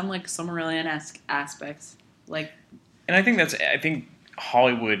incorporate some like Silmarillion-esque aspects. Like, and I think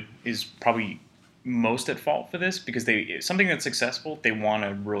Hollywood is probably most at fault for this because something that's successful, they want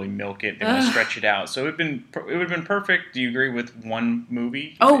to really milk it. They want to stretch it out. So it would have been perfect. Do you agree with one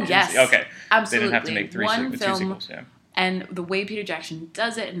movie? Oh, yes. Okay. Absolutely. They didn't have to make two sequels. Yeah. And the way Peter Jackson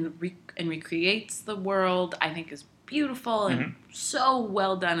does it and recreates the world, I think is beautiful and mm-hmm. so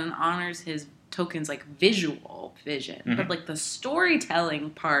well done and honors his Tolkien's like visual vision, but like the storytelling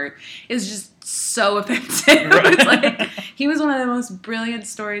part is just so offensive. Right. It's like he was one of the most brilliant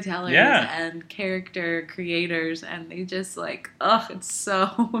storytellers and character creators, and they just like, it's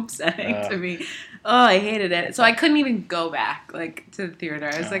so upsetting to me. I hated it. So I couldn't even go back like to the theater.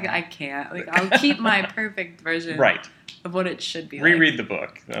 I was like, I can't. Like I'll keep my perfect version of what it should be. Reread the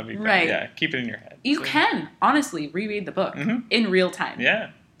book. That'll be right. Yeah, keep it in your head. You can honestly reread the book in real time.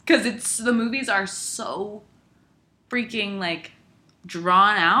 Yeah. Because the movies are so freaking like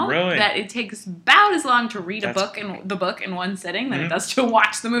drawn out that it takes about as long to read the book in one sitting than it does to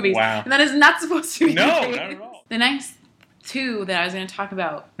watch the movies. Wow. And that is not supposed to be No, the case. not at all. The next two that I was going to talk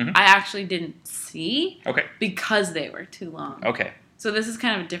about, I actually didn't see because they were too long. Okay. So this is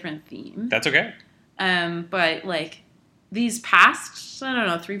kind of a different theme. That's okay. But like these past,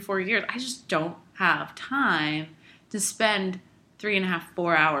 3-4 years, I just don't have time to spend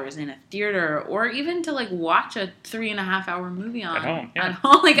 3.5-4 hours in a theater, or even to like watch a 3.5-hour movie at home.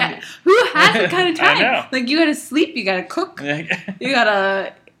 Like, who has that kind of time? I know. Like, you gotta sleep, you gotta cook, you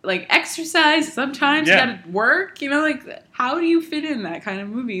gotta like exercise. Sometimes you gotta work. Like, how do you fit in that kind of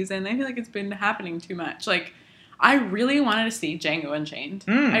movies? And I feel like it's been happening too much. Like, I really wanted to see Django Unchained.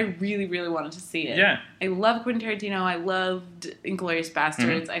 I really, really wanted to see it. Yeah. I love Quentin Tarantino. I loved Inglourious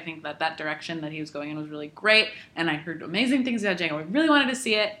Basterds. I think that direction that he was going in was really great. And I heard amazing things about Django. I really wanted to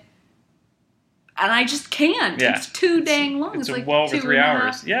see it. And I just can't. Yeah. It's too dang long. It's like well over 3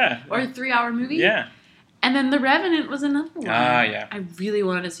 hours. Yeah. Or a 3-hour movie. Yeah. And then The Revenant was another one. Yeah. I really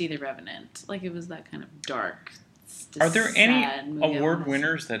wanted to see The Revenant. Like, it was that kind of dark. Are there any award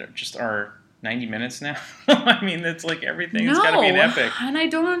winners that are 90 minutes now? I mean, it's like everything. It's got to be an epic. And I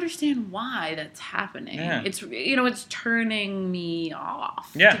don't understand why that's happening. Yeah. It's it's turning me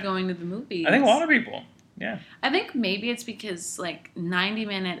off to going to the movies. I think a lot of people. Yeah. I think maybe it's because like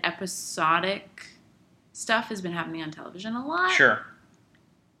 90-minute episodic stuff has been happening on television a lot. Sure.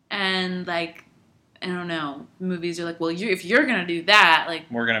 And like, I don't know, movies are like, well, if you're gonna do that, like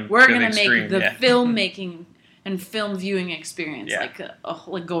we're gonna make the filmmaking and film viewing experience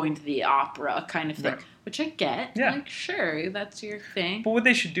like going to the opera kind of thing, which I get. Yeah. Like, sure, that's your thing. But what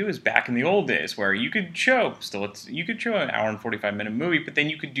they should do is back in the old days where you could show an hour and 45-minute movie, but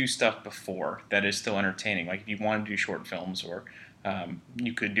then you could do stuff before that is still entertaining. Like if you want to do short films or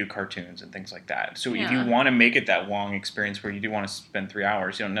you could do cartoons and things like that. So if you want to make it that long experience where you do want to spend 3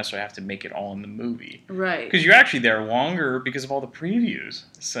 hours, you don't necessarily have to make it all in the movie. Right. Because you're actually there longer because of all the previews.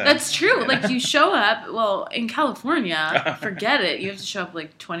 So, that's true. Like you show up, well, in California, forget it. You have to show up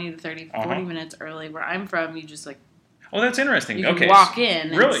like 20 to 30, 40 minutes early. Where I'm from, you just like... Oh, that's interesting. You can walk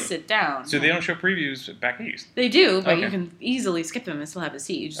in and sit down. So they don't show previews back east? They do, but you can easily skip them and still have a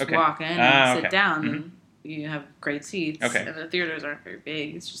seat. You just walk in and sit down and... You have great seats. Okay. The theaters aren't very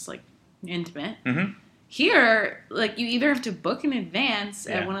big. It's just, like, intimate. Mm-hmm. Here, like, you either have to book in advance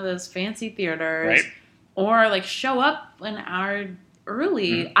at one of those fancy theaters or, like, show up an hour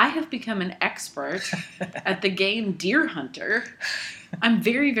early. I have become an expert at the game Deer Hunter. I'm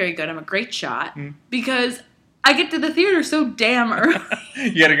very, very good. I'm a great shot because I get to the theater so damn early.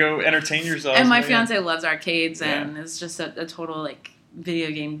 You gotta go entertain yourself. And my fiance loves arcades and is just a total, like, video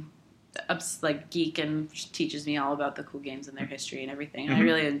game like geek and teaches me all about the cool games and their history and everything. And I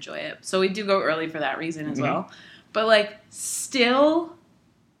really enjoy it. So we do go early for that reason as well. But like still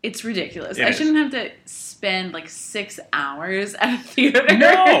it's ridiculous. I shouldn't have to spend like 6 hours at a theater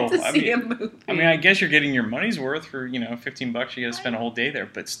to see a movie. I mean, I guess you're getting your money's worth for, $15. You got to spend a whole day there,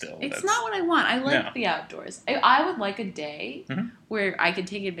 but still. It's not what I want. I like the outdoors. I would like a day where I could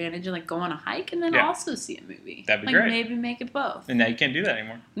take advantage and like go on a hike and then also see a movie. That'd be great. Maybe make it both. And now you can't do that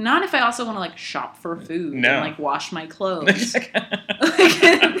anymore. Not if I also want to like shop for food and like wash my clothes.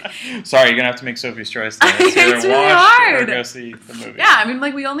 Sorry, you're gonna have to make Sophie's choice. It's really hard. Or go see the movie. Yeah, I mean,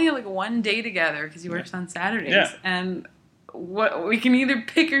 like we only have like one day together because he works on Saturdays, and we can either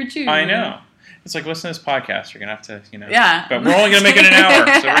pick or choose. I know. It's like listen to this podcast. You're gonna have to, Yeah. But we're only gonna make it an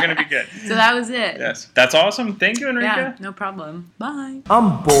hour, so we're gonna be good. So that was it. Yes, that's awesome. Thank you, Enrique. Yeah, no problem. Bye.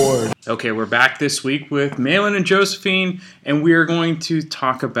 I'm bored. Okay, we're back this week with Malin and Josephine, and we are going to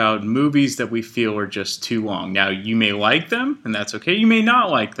talk about movies that we feel are just too long. Now, you may like them, and that's okay. You may not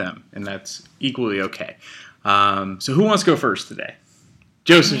like them, and that's equally okay. So who wants to go first today?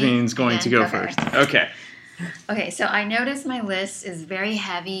 Josephine's going to go first. Okay, so I noticed my list is very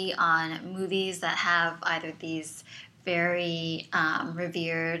heavy on movies that have either these very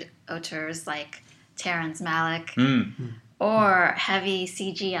revered auteurs like Terrence Malick or heavy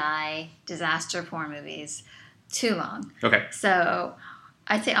CGI disaster porn movies. Too long. Okay. So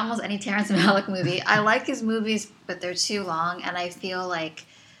I'd say almost any Terrence Malick movie. I like his movies, but they're too long, and I feel like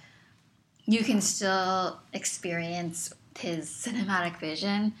you can still experience his cinematic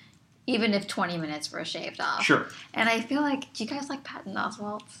vision, even if 20 minutes were shaved off. Sure. And I feel like, do you guys like Patton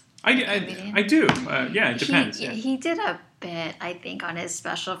Oswalt? I do. It depends. He did a bit, I think, on his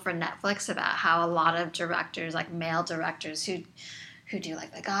special for Netflix about how a lot of directors, like male directors who do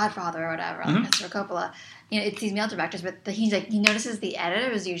like The Godfather or whatever, like Mr. Coppola, it's these male directors, but he notices the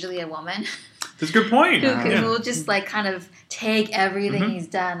editor is usually a woman. That's a good point. who will just like kind of take everything he's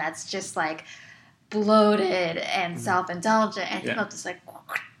done that's just like bloated and self-indulgent, and he'll just like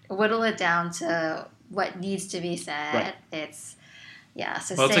whittle it down to what needs to be said. Right. It's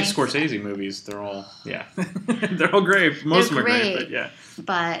it's like Scorsese movies. They're all they're all great. Most of them are great,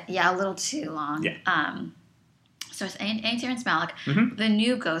 but a little too long. Yeah. So it's Terrence Malick. The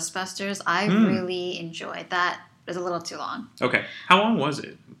new Ghostbusters, I really enjoyed that. It was a little too long. Okay. How long was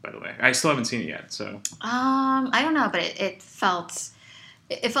it, by the way? I still haven't seen it yet, so. I don't know, but it felt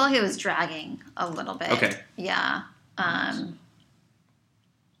like it was dragging a little bit. Okay. Yeah.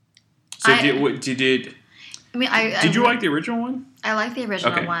 So did you like the original one? I like the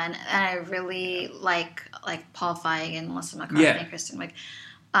original one, and I really like Paul Feig and Melissa McCarthy and Kristen Wiig.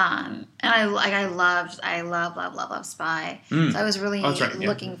 And I love Spy. So I was really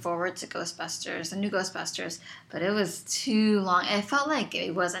looking forward to Ghostbusters, the new Ghostbusters, but it was too long. It felt like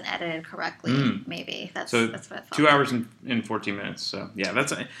it wasn't edited correctly. Maybe that's what it felt. 2 hours and 14 minutes. So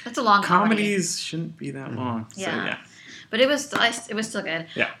that's a long. Comedies shouldn't be that long. Yeah. So, but it was still good.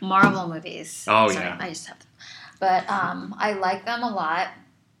 Yeah. Marvel movies. Oh, Sorry, I just have them. But I like them a lot.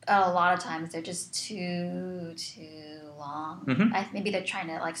 A lot of times they're just too long. Maybe they're trying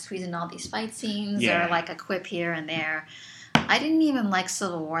to like squeeze in all these fight scenes or like a quip here and there. I didn't even like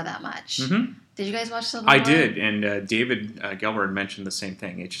Civil War that much. Did you guys watch Civil War? I did, and David Gelbard mentioned the same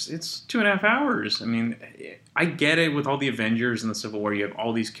thing. It's 2.5 hours. I mean, I get it with all the Avengers and the Civil War. You have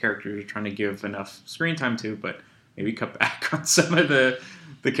all these characters you're trying to give enough screen time to, but maybe cut back on some of the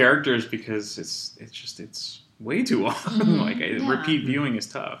characters because it's way too long. Repeat viewing is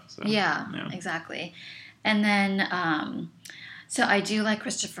tough. So, exactly. And then, so I do like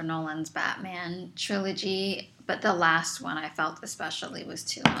Christopher Nolan's Batman trilogy, but the last one I felt especially was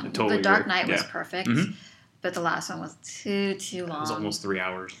too long. The Dark Knight was perfect, but the last one was too long. It was almost 3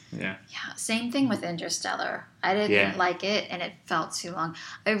 hours. Yeah. Yeah. Same thing with Interstellar. I didn't like it, and it felt too long.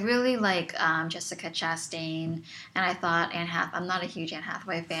 I really like Jessica Chastain, and I thought I'm not a huge Anne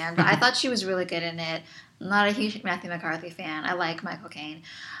Hathaway fan, but I thought she was really good in it. I'm not a huge Matthew McCarthy fan. I like Michael Caine.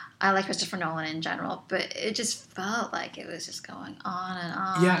 I like Christopher Nolan in general, but it just felt like it was just going on and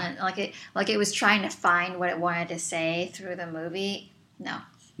on, and like it was trying to find what it wanted to say through the movie. No.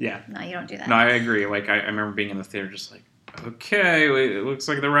 Yeah. No, you don't do that. No, I agree. Like I remember being in the theater, just like, okay, it looks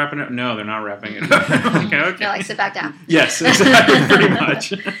like they're wrapping it. No, they're not wrapping it. Okay. No, like sit back down. Yes, exactly, pretty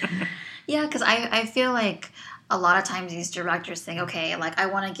much. Yeah, because I feel like a lot of times these directors think, okay, like I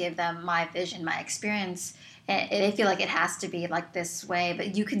want to give them my vision, my experience. And they feel like it has to be like this way,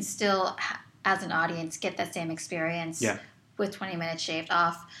 but you can still, as an audience, get that same experience with 20 minutes shaved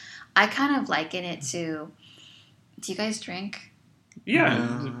off. I kind of liken it to, do you guys drink? Yeah,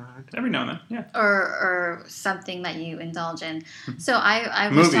 every now and then, yeah. Or something that you indulge in. So I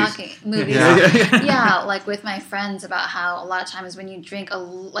was movies. talking, movies. Yeah, like with my friends about how a lot of times when you drink,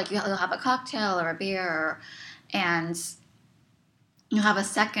 you'll have a cocktail or a beer, and you'll have a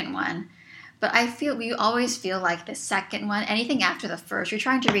second one. But we always feel like the second one, anything after the first, you're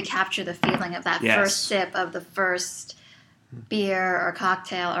trying to recapture the feeling of that first sip of the first beer or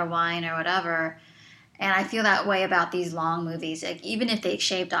cocktail or wine or whatever. And I feel that way about these long movies. Like, even if they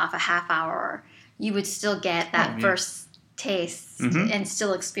shaved off a half hour, you would still get that first taste and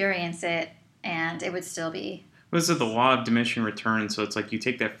still experience it, and it would still be... What is it? The law of diminishing returns. So it's like you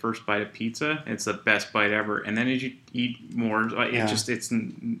take that first bite of pizza, it's the best bite ever, and then as you eat more, it's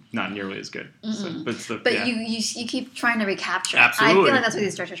not nearly as good. So, but you keep trying to recapture it. Absolutely. I feel like that's what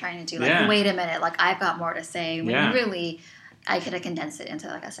these directors are trying to do. Like, wait a minute, like I've got more to say. When really, I could have condensed it into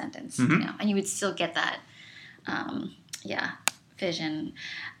like a sentence, and you would still get that, vision.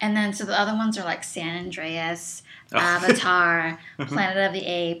 And then so the other ones are like San Andreas, Avatar, Planet of the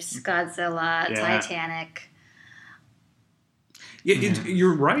Apes, Godzilla, Titanic. Yeah,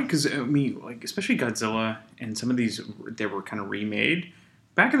 you're right, because, I mean, like, especially Godzilla and some of these that were kind of remade.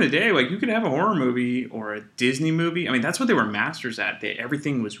 Back in the day, like, you could have a horror movie or a Disney movie. I mean, that's what they were masters at.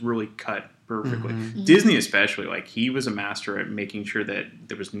 Everything was really cut perfectly. Disney especially, like, he was a master at making sure that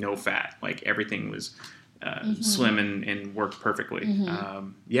there was no fat. Like, everything was slim and worked perfectly.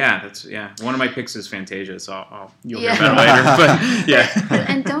 One of my picks is Fantasia, so you'll hear about it later. But,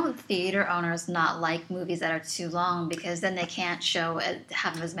 And don't theater owners not like movies that are too long because then they can't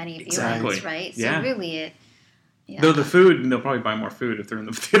have as many viewings, right? So really Though the food, they'll probably buy more food if they're in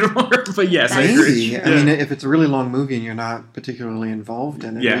the theater longer. But yes, I agree. I mean, if it's a really long movie and you're not particularly involved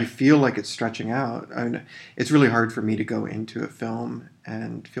in it, you feel like it's stretching out. I mean, it's really hard for me to go into a film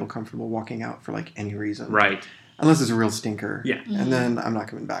and feel comfortable walking out for like any reason. Right. Unless it's a real stinker. Yeah. And then I'm not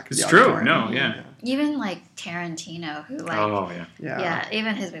coming back. It's true. No, yeah. Even like Tarantino, who like... Yeah,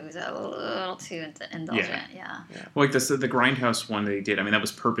 even his movies are a little too indulgent. Yeah. Well, like the Grindhouse one they did, I mean, that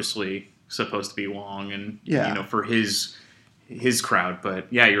was purposely supposed to be long and, for his crowd. But,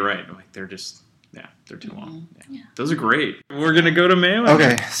 yeah, you're right. Like, they're just... Yeah, they're too long. Yeah. Those are great. We're going to go to mail.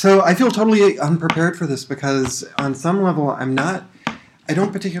 Okay, so I feel totally unprepared for this because on some level I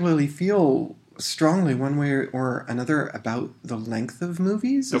don't particularly feel strongly one way or another about the length of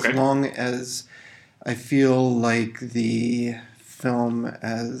movies, as long as I feel like the film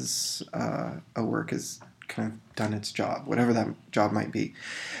as a work has kind of done its job, whatever that job might be.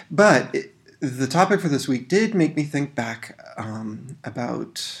 But the topic for this week did make me think back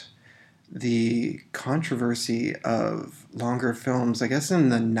about the controversy of longer films. I guess in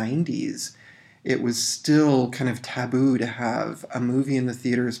the 90s, it was still kind of taboo to have a movie in the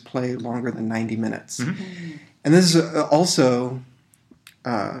theaters play longer than 90 minutes. Mm-hmm. And this is also,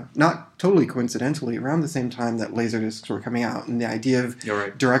 not totally coincidentally, around the same time that Laserdiscs were coming out, and the idea of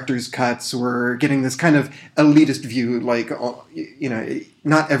director's cuts were getting this kind of elitist view, like,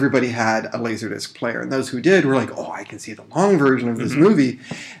 not everybody had a Laserdisc player, and those who did were like, oh, I can see the long version of this movie,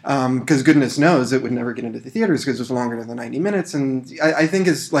 because goodness knows it would never get into the theaters because it was longer than 90 minutes, and I think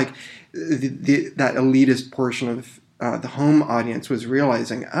it's like that elitist portion of the home audience was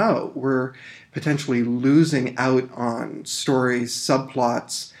realizing, oh, we're potentially losing out on stories,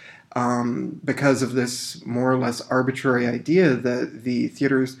 subplots, because of this more or less arbitrary idea that the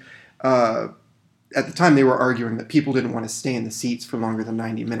theaters, at the time they were arguing that people didn't want to stay in the seats for longer than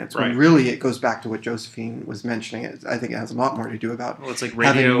 90 minutes. When really it goes back to what Josephine was mentioning. I think it has a lot more to do about it's like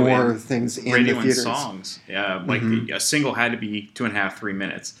radio having more things in radio the theaters. And songs. Yeah, like a single had to be 2.5, 3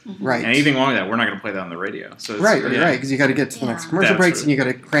 minutes. Mm-hmm. Right. And anything wrong with that, we're not going to play that on the radio. So it's, right, because you got to get to the next commercial breaks and you got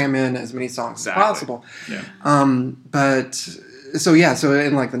to cram in as many songs as possible. Yeah. So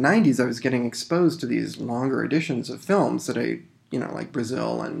in like the 90s, I was getting exposed to these longer editions of films that like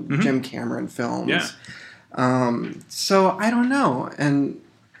Brazil and Jim Cameron films. Yeah. So I don't know. And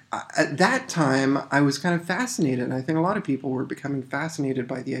at that time, I was kind of fascinated. And I think a lot of people were becoming fascinated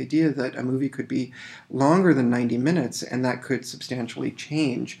by the idea that a movie could be longer than 90 minutes and that could substantially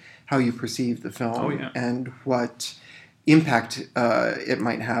change how you perceive the film and what impact it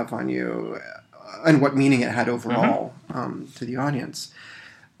might have on you and what meaning it had overall to the audience.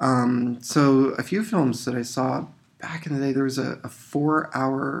 So a few films that I saw back in the day, there was a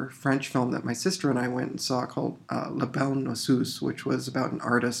 4-hour French film that my sister and I went and saw called La Belle Nosseuse, which was about an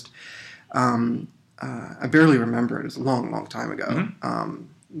artist. I barely remember it. It was a long, long time ago.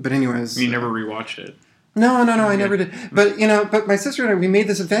 But anyways... You never rewatched it? No, I never did. But, but my sister and I, we made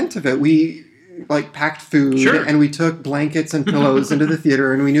this event of it. We packed food and we took blankets and pillows into the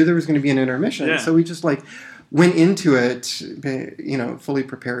theater, and we knew there was going to be an intermission. Yeah. So we just went into it, fully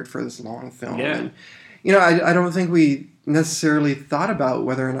prepared for this long film. Yeah. And, I don't think we necessarily thought about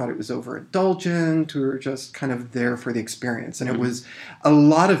whether or not it was overindulgent or just kind of there for the experience. And it was, a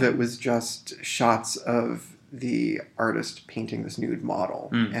lot of it was just shots of the artist painting this nude model.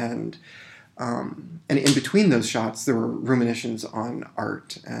 And in between those shots, there were ruminations on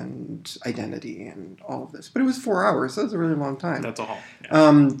art and identity and all of this. But it was 4 hours, so it was a really long time. That's all.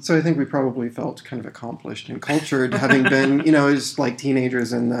 Yeah. So I think we probably felt kind of accomplished and cultured, having been, just like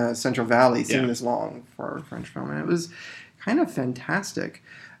teenagers in the Central Valley, seeing this long for a French film. And it was kind of fantastic.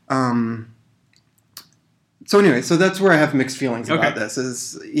 So anyway, so that's where I have mixed feelings about this.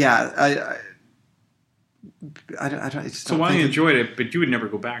 So I enjoyed it, but you would never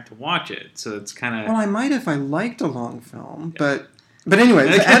go back to watch it. So it's kind of... Well, I might if I liked a long film, but anyway,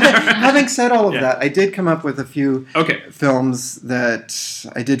 having said all of that, I did come up with a few films that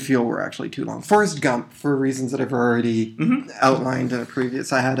I did feel were actually too long. Forrest Gump, for reasons that I've already outlined in a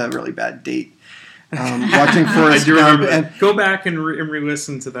previous... I had a really bad date watching Forrest Gump. And go back and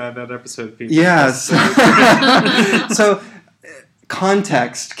re-listen to that episode, people. Yes. So...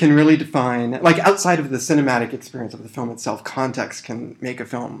 Context can really define, outside of the cinematic experience of the film itself, context can make a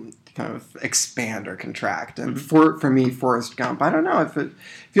film kind of expand or contract. And for me, Forrest Gump, I don't know if it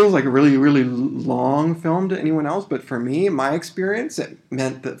feels like a really, really long film to anyone else, but for me, my experience, it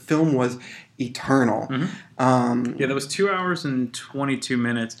meant that film was eternal. That was 2 hours and 22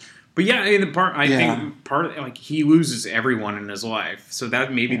 minutes. But yeah, the part I think part of like he loses everyone in his life, so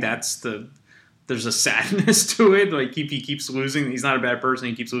that maybe that's there's a sadness to it. Like he keeps losing. He's not a bad person.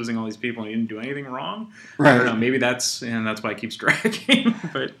 He keeps losing all these people, and he didn't do anything wrong. Right. I don't know. Maybe that's why it keeps dragging.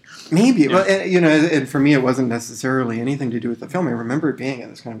 But maybe, well, and for me, it wasn't necessarily anything to do with the film. I remember it being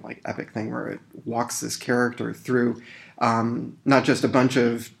this kind of like epic thing where it walks this character through not just a bunch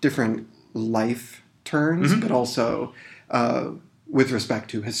of different life turns, but also with respect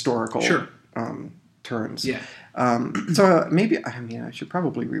to historical turns. Yeah. So maybe, I should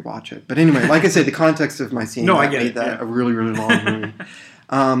probably rewatch it. But anyway, like I said, the context of my scene made that a really, really long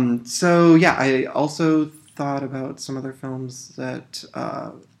movie. So yeah, I also thought about some other films that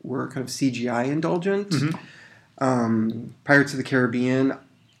were kind of CGI indulgent. Pirates of the Caribbean,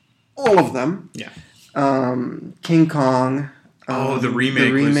 all of them. Yeah. King Kong. The remake.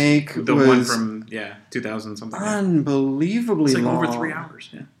 The remake was the one from 2000 something. Unbelievably long. It's like over 3 hours.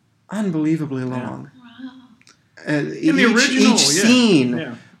 Yeah. Unbelievably long. Each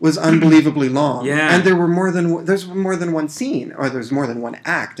scene was unbelievably long. Yeah. And there's more than one scene, or there's more than one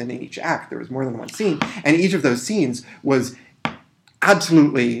act, and in each act there was more than one scene. And each of those scenes was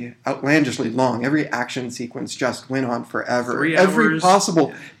absolutely outlandishly long. Every action sequence just went on forever. 3 hours. Every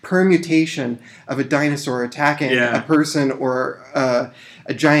possible permutation of a dinosaur attacking a person or a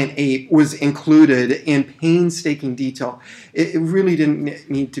giant ape was included in painstaking detail. It really didn't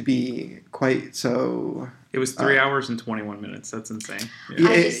need to be quite so... It was 3 hours and 21 minutes. That's insane.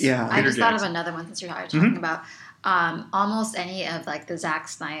 I just thought of another one since you're talking about almost any of like the Zack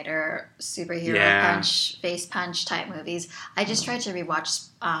Snyder superhero face punch type movies. I just tried to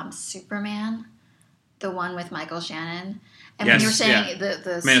rewatch Superman, the one with Michael Shannon. And when you were saying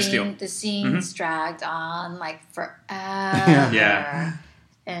the scenes dragged on like forever.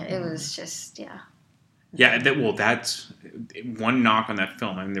 And it was just Yeah, that's one knock on that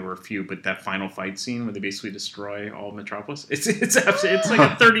film. I mean, there were a few, but that final fight scene where they basically destroy all Metropolis, it's like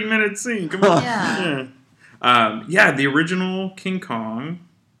a 30-minute scene. Come on. The original King Kong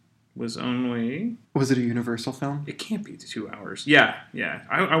was only... Was it a Universal film? It can't be 2 hours. Yeah.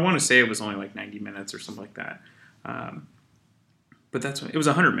 I want to say it was only like 90 minutes or something like that. But it was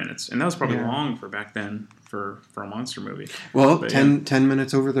 100 minutes, and that was probably long for back then for a monster movie. Well, 10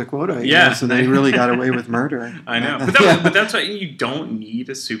 minutes over the quota. So they really got away with murder. I know, but that's why you don't need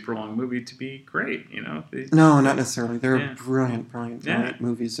a super long movie to be great. No, not necessarily. There are brilliant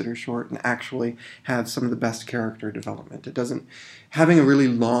movies that are short and actually have some of the best character development. It doesn't having a really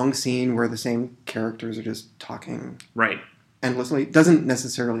long scene where the same characters are just talking endlessly doesn't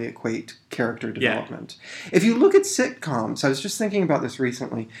necessarily equate character development. If you look at sitcoms, I was just thinking about this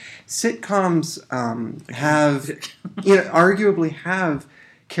recently. Sitcoms have, arguably have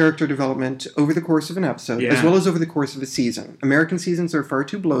character development over the course of an episode, as well as over the course of a season. American seasons are far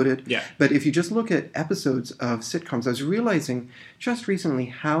too bloated, but if you just look at episodes of sitcoms, I was realizing just recently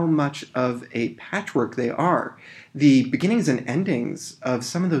how much of a patchwork they are. The beginnings and endings of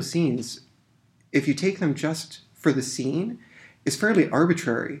some of those scenes, if you take them just for the scene, is fairly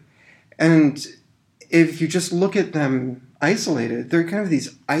arbitrary. And if you just look at them isolated, they're kind of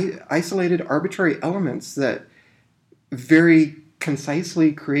these isolated, arbitrary elements that very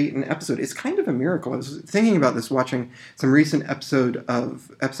concisely create an episode. It's kind of a miracle. I was thinking about this watching some recent episodes of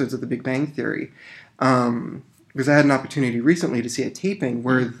The Big Bang Theory, because I had an opportunity recently to see a taping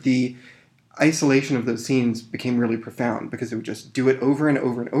where the isolation of those scenes became really profound because it would just do it over and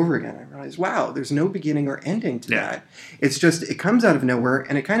over and over again. I realized, wow, there's no beginning or ending to that. It's just, it comes out of nowhere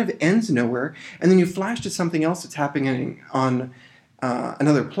and it kind of ends nowhere. And then you flash to something else that's happening on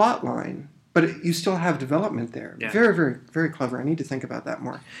another plot line, but you still have development there. Very, very, very clever. I need to think about that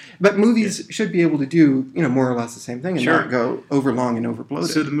more. But movies should be able to do, more or less the same thing and not go over long and over bloated.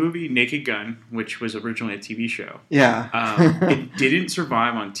 So the movie Naked Gun, which was originally a TV show, it didn't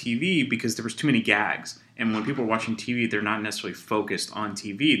survive on TV because there was too many gags. And when people are watching TV, they're not necessarily focused on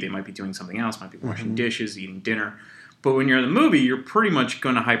TV. They might be doing something else, might be washing dishes, eating dinner. But when you're in the movie, you're pretty much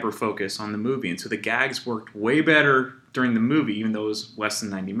going to hyper-focus on the movie. And so the gags worked way better during the movie, even though it was less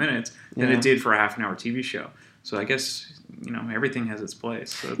than 90 minutes, than it did for a half-an-hour TV show. So I guess, everything has its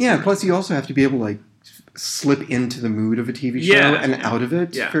place. So plus you also have to be able to, slip into the mood of a TV show and out of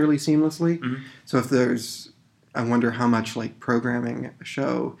it fairly seamlessly. So if there's, I wonder how much, programming a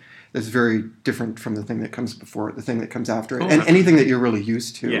show that's very different from the thing that comes before it, the thing that comes after it, and anything that you're really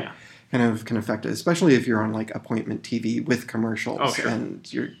used to. Kind of can affect it, especially if you're on appointment TV with commercials and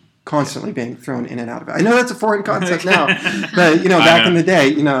you're constantly being thrown in and out of it. I know that's a foreign concept now, but back in the day,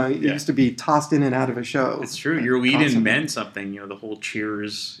 it used to be tossed in and out of a show. It's true. Your lead-in meant something. The whole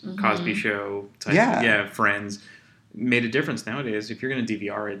Cheers, Cosby Show, type, Friends. made a difference nowadays. If you're going to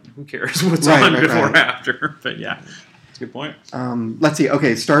DVR it, who cares what's on before or after? But yeah, that's a good point. Let's see.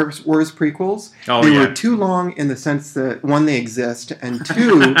 Okay, Star Wars prequels. They were too long in the sense that, one, they exist, and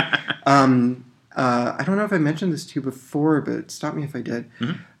two, I don't know if I mentioned this to you before, but stop me if I did.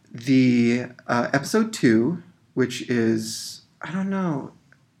 Mm-hmm. The episode 2, which is, I don't know,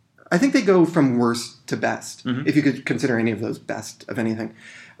 I think they go from worst to best, if you could consider any of those best of anything.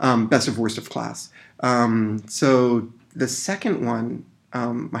 Best of worst of class. So the second one,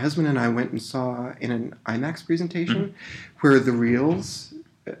 my husband and I went and saw in an IMAX presentation where the reels...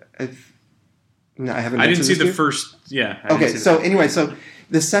 I didn't see the first... Yeah. Okay, so anyway, so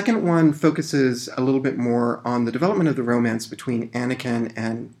the second one focuses a little bit more on the development of the romance between Anakin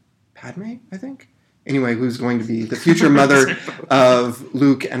and Padme, I think. Anyway, who's going to be the future mother of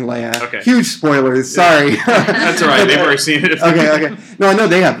Luke and Leia. Okay. Huge spoilers, sorry. That's all right, they've already seen it. Okay. No, I know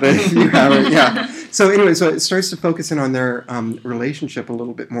they have, but you haven't, yeah. So anyway, so it starts to focus in on their relationship a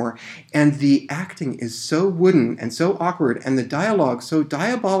little bit more. And the acting is so wooden and so awkward, and the dialogue so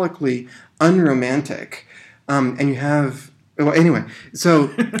diabolically unromantic. And you have... Well, anyway, so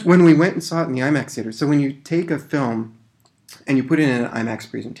when we went and saw it in the IMAX theater, so when you take a film... and you put it in an IMAX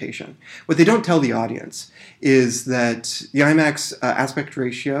presentation. What they don't tell the audience is that the IMAX aspect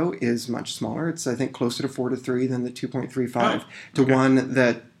ratio is much smaller. It's, I think, closer to 4:3 than the 2.35 to 1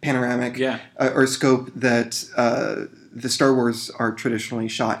 that panoramic or scope that the Star Wars are traditionally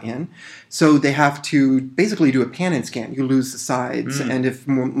shot in. So they have to basically do a pan and scan. You lose the sides, and if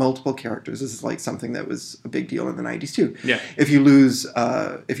multiple characters, this is like something that was a big deal in the 90s too. Yeah. If you lose,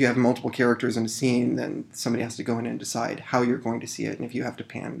 if you have multiple characters in a scene, then somebody has to go in and decide how you're going to see it, and if you have to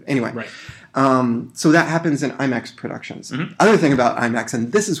pan. Anyway, so that happens in IMAX productions. Other thing about IMAX,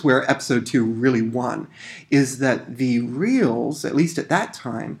 and this is where Episode 2 really won, is that the reels, at least at that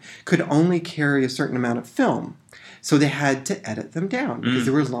time, could only carry a certain amount of film. So they had to edit them down because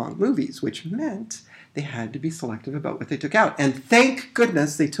they were long movies, which meant they had to be selective about what they took out. And thank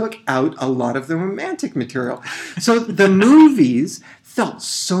goodness they took out a lot of the romantic material. So the movies felt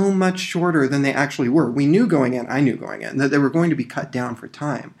so much shorter than they actually were. We knew going in, I knew going in, that they were going to be cut down for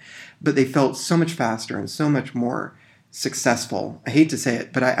time. But they felt so much faster and so much more successful. I hate to say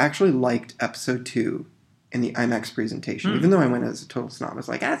it, but I actually liked Episode 2 in the IMAX presentation, even though I went as a total snob. I was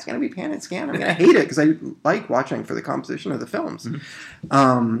like, it's going to be pan and scan. I'm going to hate it because I like watching for the composition of the films.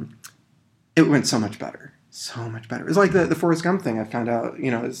 It went so much better. So much better. It was like the Forrest Gump thing. I found out,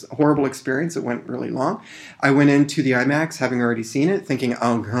 it was a horrible experience. It went really long. I went into the IMAX having already seen it, thinking,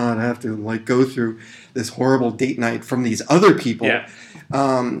 oh, God, I have to go through this horrible date night from these other people. Yeah.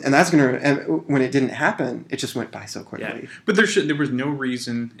 And that's when it didn't happen, it just went by so quickly. Yeah. But there was no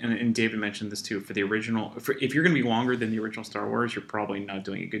reason, and David mentioned this too, for the original, if you're going to be longer than the original Star Wars, you're probably not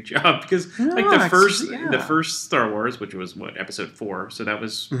doing a good job. Because the first Star Wars, which was Episode 4, so that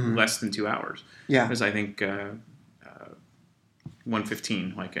was less than 2 hours. Yeah. It was, I think,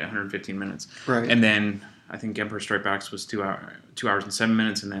 115, like 115 minutes. Right. And then I think Empire Strikes Back was 2 hours and 7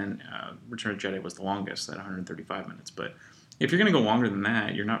 minutes, and then Return of the Jedi was the longest at 135 minutes. But if you're going to go longer than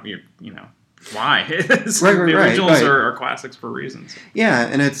that, why? The originals are classics for reasons. Yeah,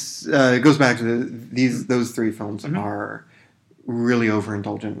 and it goes back to those three films are really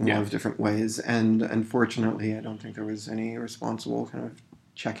overindulgent in a lot of different ways, and unfortunately, I don't think there was any responsible kind of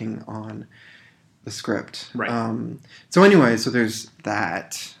checking on the script. Right. So anyway, so there's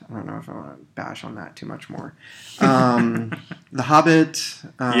that. I don't know if I want to bash on that too much more. The Hobbit.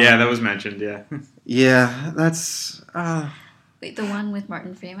 That was mentioned. Yeah. Yeah, that's. Wait, the one with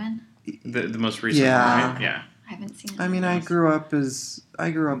Martin Freeman? The most recent one, right? Yeah. I haven't seen it. I mean, I grew up with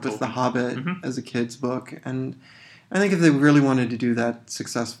The Hobbit as a kid's book, and I think if they really wanted to do that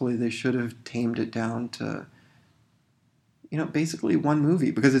successfully, they should have tamed it down to, basically one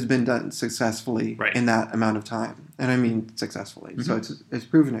movie, because it's been done successfully in that amount of time. And I mean successfully. So it's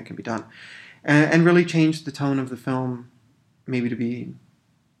proven it can be done. And really changed the tone of the film, maybe to be...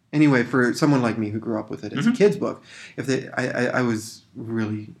 Anyway, for someone like me who grew up with it as a kid's book, I would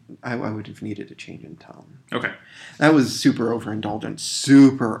have needed a change in tone. Okay. That was super overindulgent.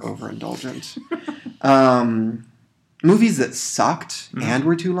 Movies that sucked and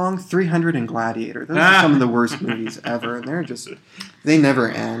were too long, 300 and Gladiator. Those are some of the worst movies ever, and they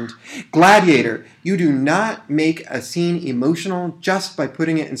never end. Gladiator, you do not make a scene emotional just by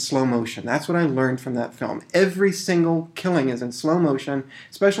putting it in slow motion. That's what I learned from that film. Every single killing is in slow motion,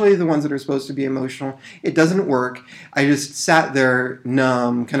 especially the ones that are supposed to be emotional. It doesn't work. I just sat there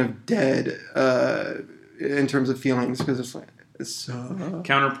numb, kind of dead in terms of feelings, because it's like,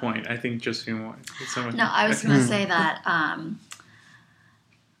 counterpoint, I think just No, I was going to say that,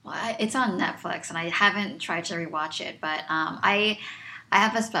 it's on Netflix, and I haven't tried to rewatch it, but I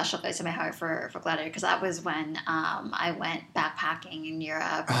have a special place in my heart for Gladiator, because that was when I went backpacking in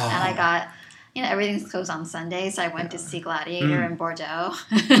Europe, and I got, everything's closed on Sunday, so I went to see Gladiator in Bordeaux,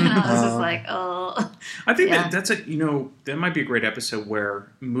 and I was just like, oh. I think that might be a great episode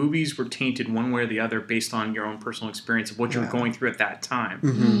where movies were tainted one way or the other based on your own personal experience of what you were going through at that time.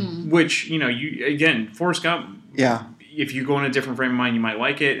 Mm-hmm. Which, Forrest Gump, if you go in a different frame of mind, you might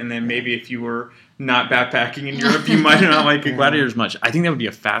like it, and then maybe if you were not backpacking in Europe, you might not like Gladiator as much. I think that would be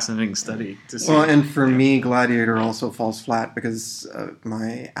a fascinating study to see. Well, and for me, Gladiator also falls flat because of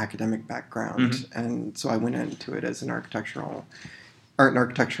my academic background, and so I went into it as an art and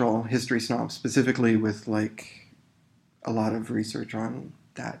architectural history snob, specifically with like a lot of research on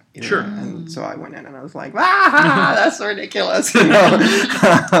that era. Sure. And so I went in and I was like, that's ridiculous. And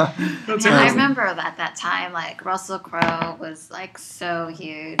I remember at that time, like, Russell Crowe was like so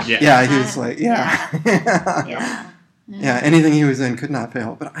huge. Yeah, he was like, anything he was in could not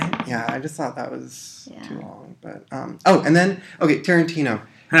fail. But I just thought that was too long. But and then Tarantino.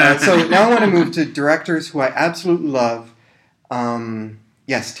 So now I want to move to directors who I absolutely love.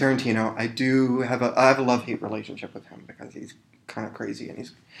 Yes, Tarantino. I have a love-hate relationship with him because he's kind of crazy, and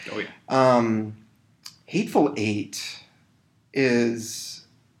he's Hateful Eight is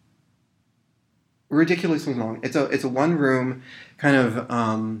ridiculously long. It's a one room kind of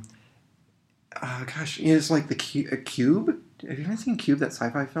it's like the Cube. Have you ever seen Cube, that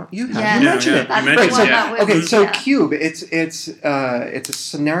sci-fi film? You have. Yeah. You mentioned it. Right. Cube. It's a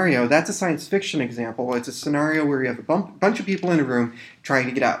scenario. That's a science fiction example. It's a scenario where you have a bunch of people in a room trying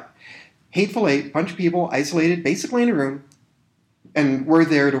to get out. Hateful Eight, bunch of people isolated, basically in a room, and we're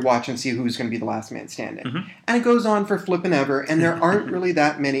there to watch and see who's going to be the last man standing. Mm-hmm. And it goes on for flippin' ever, and there aren't really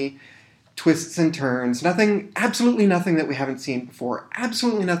that many twists and turns. Absolutely nothing that we haven't seen before.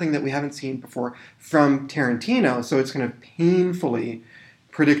 Absolutely nothing that we haven't seen before from Tarantino. So it's kind of painfully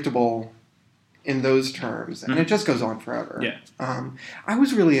predictable in those terms. And it just goes on forever. Yeah. I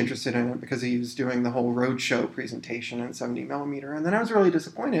was really interested in it because he was doing the whole roadshow presentation in 70mm. And then I was really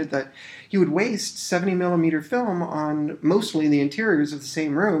disappointed that he would waste 70mm film on mostly the interiors of the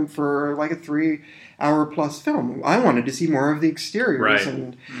same room for like a 3-hour plus film. I wanted to see more of the exteriors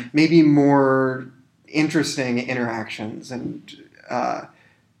and maybe more interesting interactions. And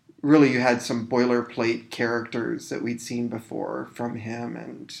really you had some boilerplate characters that we'd seen before from him.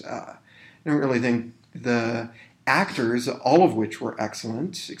 And I don't really think the actors, all of which were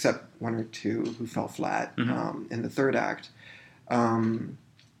excellent, except one or two who fell flat in the third act,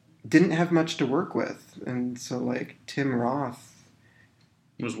 didn't have much to work with. And so, like, Tim Roth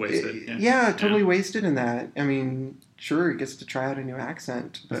was wasted. Totally wasted in that. I mean, sure, he gets to try out a new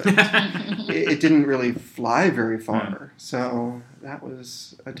accent, but it didn't really fly very far. So that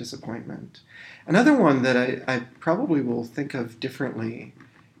was a disappointment. Another one that I probably will think of differently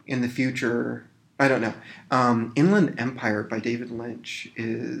in the future, I don't know. Inland Empire by David Lynch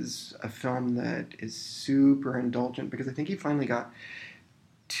is a film that is super indulgent because I think he finally got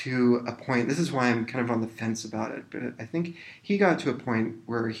to a point, this is why I'm kind of on the fence about it, but I think he got to a point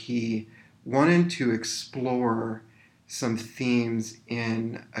where he wanted to explore some themes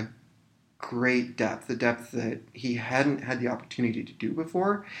in a great depth, a depth that he hadn't had the opportunity to do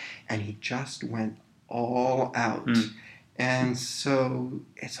before, and he just went all out. And so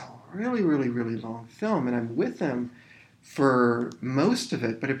it's a really, really, really long film, and I'm with him for most of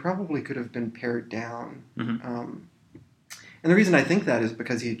it, but it probably could have been pared down. And the reason I think that is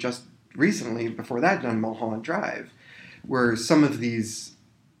because he had just recently, before that, done Mulholland Drive, where some of these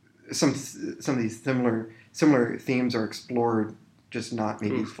similar themes are explored, just not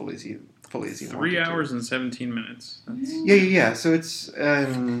maybe as fully as you 3 hours and 17 minutes. Yeah. So it's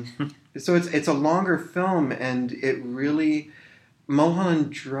it's a longer film, and it really,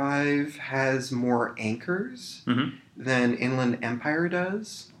 Mulholland Drive has more anchors than Inland Empire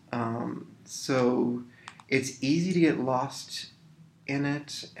does. So it's easy to get lost in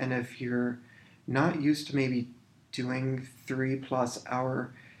it, and if you're not used to maybe doing 3+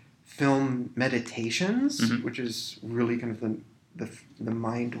 hour film meditations, which is really kind of the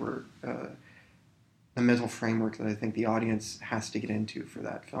mind work, the mental framework that I think the audience has to get into for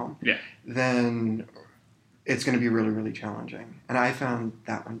that film, then it's going to be really, really challenging. And I found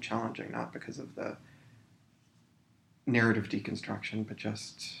that one challenging, not because of the narrative deconstruction, but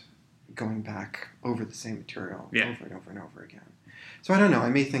just going back over the same material over and over and over again. So I don't know. I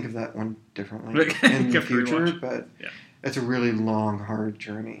may think of that one differently in the future, but it's a really long, hard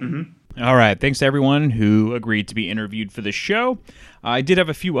journey. Mm-hmm. All right. Thanks to everyone who agreed to be interviewed for the show. I did have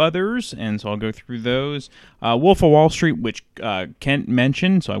a few others, and so I'll go through those. Wolf of Wall Street, which Kent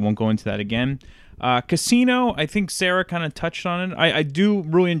mentioned, so I won't go into that again. Casino, I think Sarah kind of touched on it. I do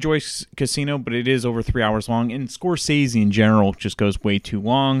really enjoy Casino, but it is over 3 hours long, and Scorsese in general just goes way too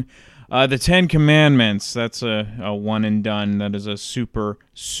long. The Ten Commandments, that's a one and done. That is a super,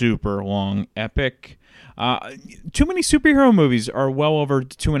 super long epic. Too many superhero movies are well over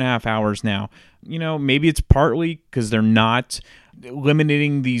 2.5 hours now. You know, maybe it's partly because they're not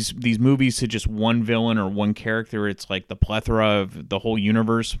limiting these movies to just one villain or one character. It's like the plethora of the whole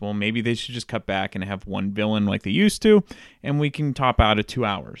universe. Well, maybe they should just cut back and have one villain like they used to, and we can top out at 2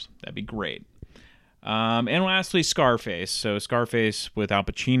 hours. That'd be great. And lastly, Scarface. So Scarface with Al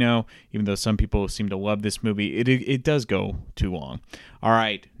Pacino, even though some people seem to love this movie, it does go too long. All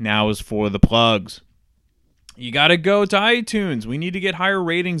right, now is for the plugs. You got to go to iTunes. We need to get higher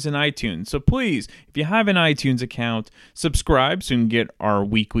ratings in iTunes. So please, if you have an iTunes account, subscribe so you can get our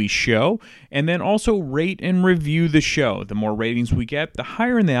weekly show. And then also rate and review the show. The more ratings we get, the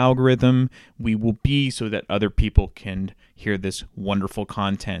higher in the algorithm we will be so that other people can hear this wonderful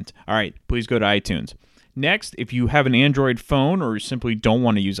content. All right, please go to iTunes. Next, if you have an Android phone or simply don't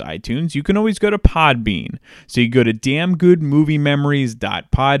want to use iTunes, you can always go to Podbean. So you go to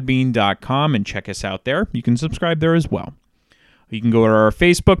damngoodmoviememories.podbean.com and check us out there. You can subscribe there as well. You can go to our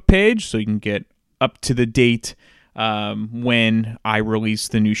Facebook page so you can get up to the date when I release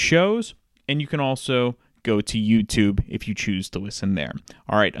the new shows. And you can also go to YouTube if you choose to listen there.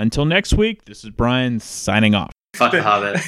 All right, until next week, this is Brian signing off. Fuck The Hobbit.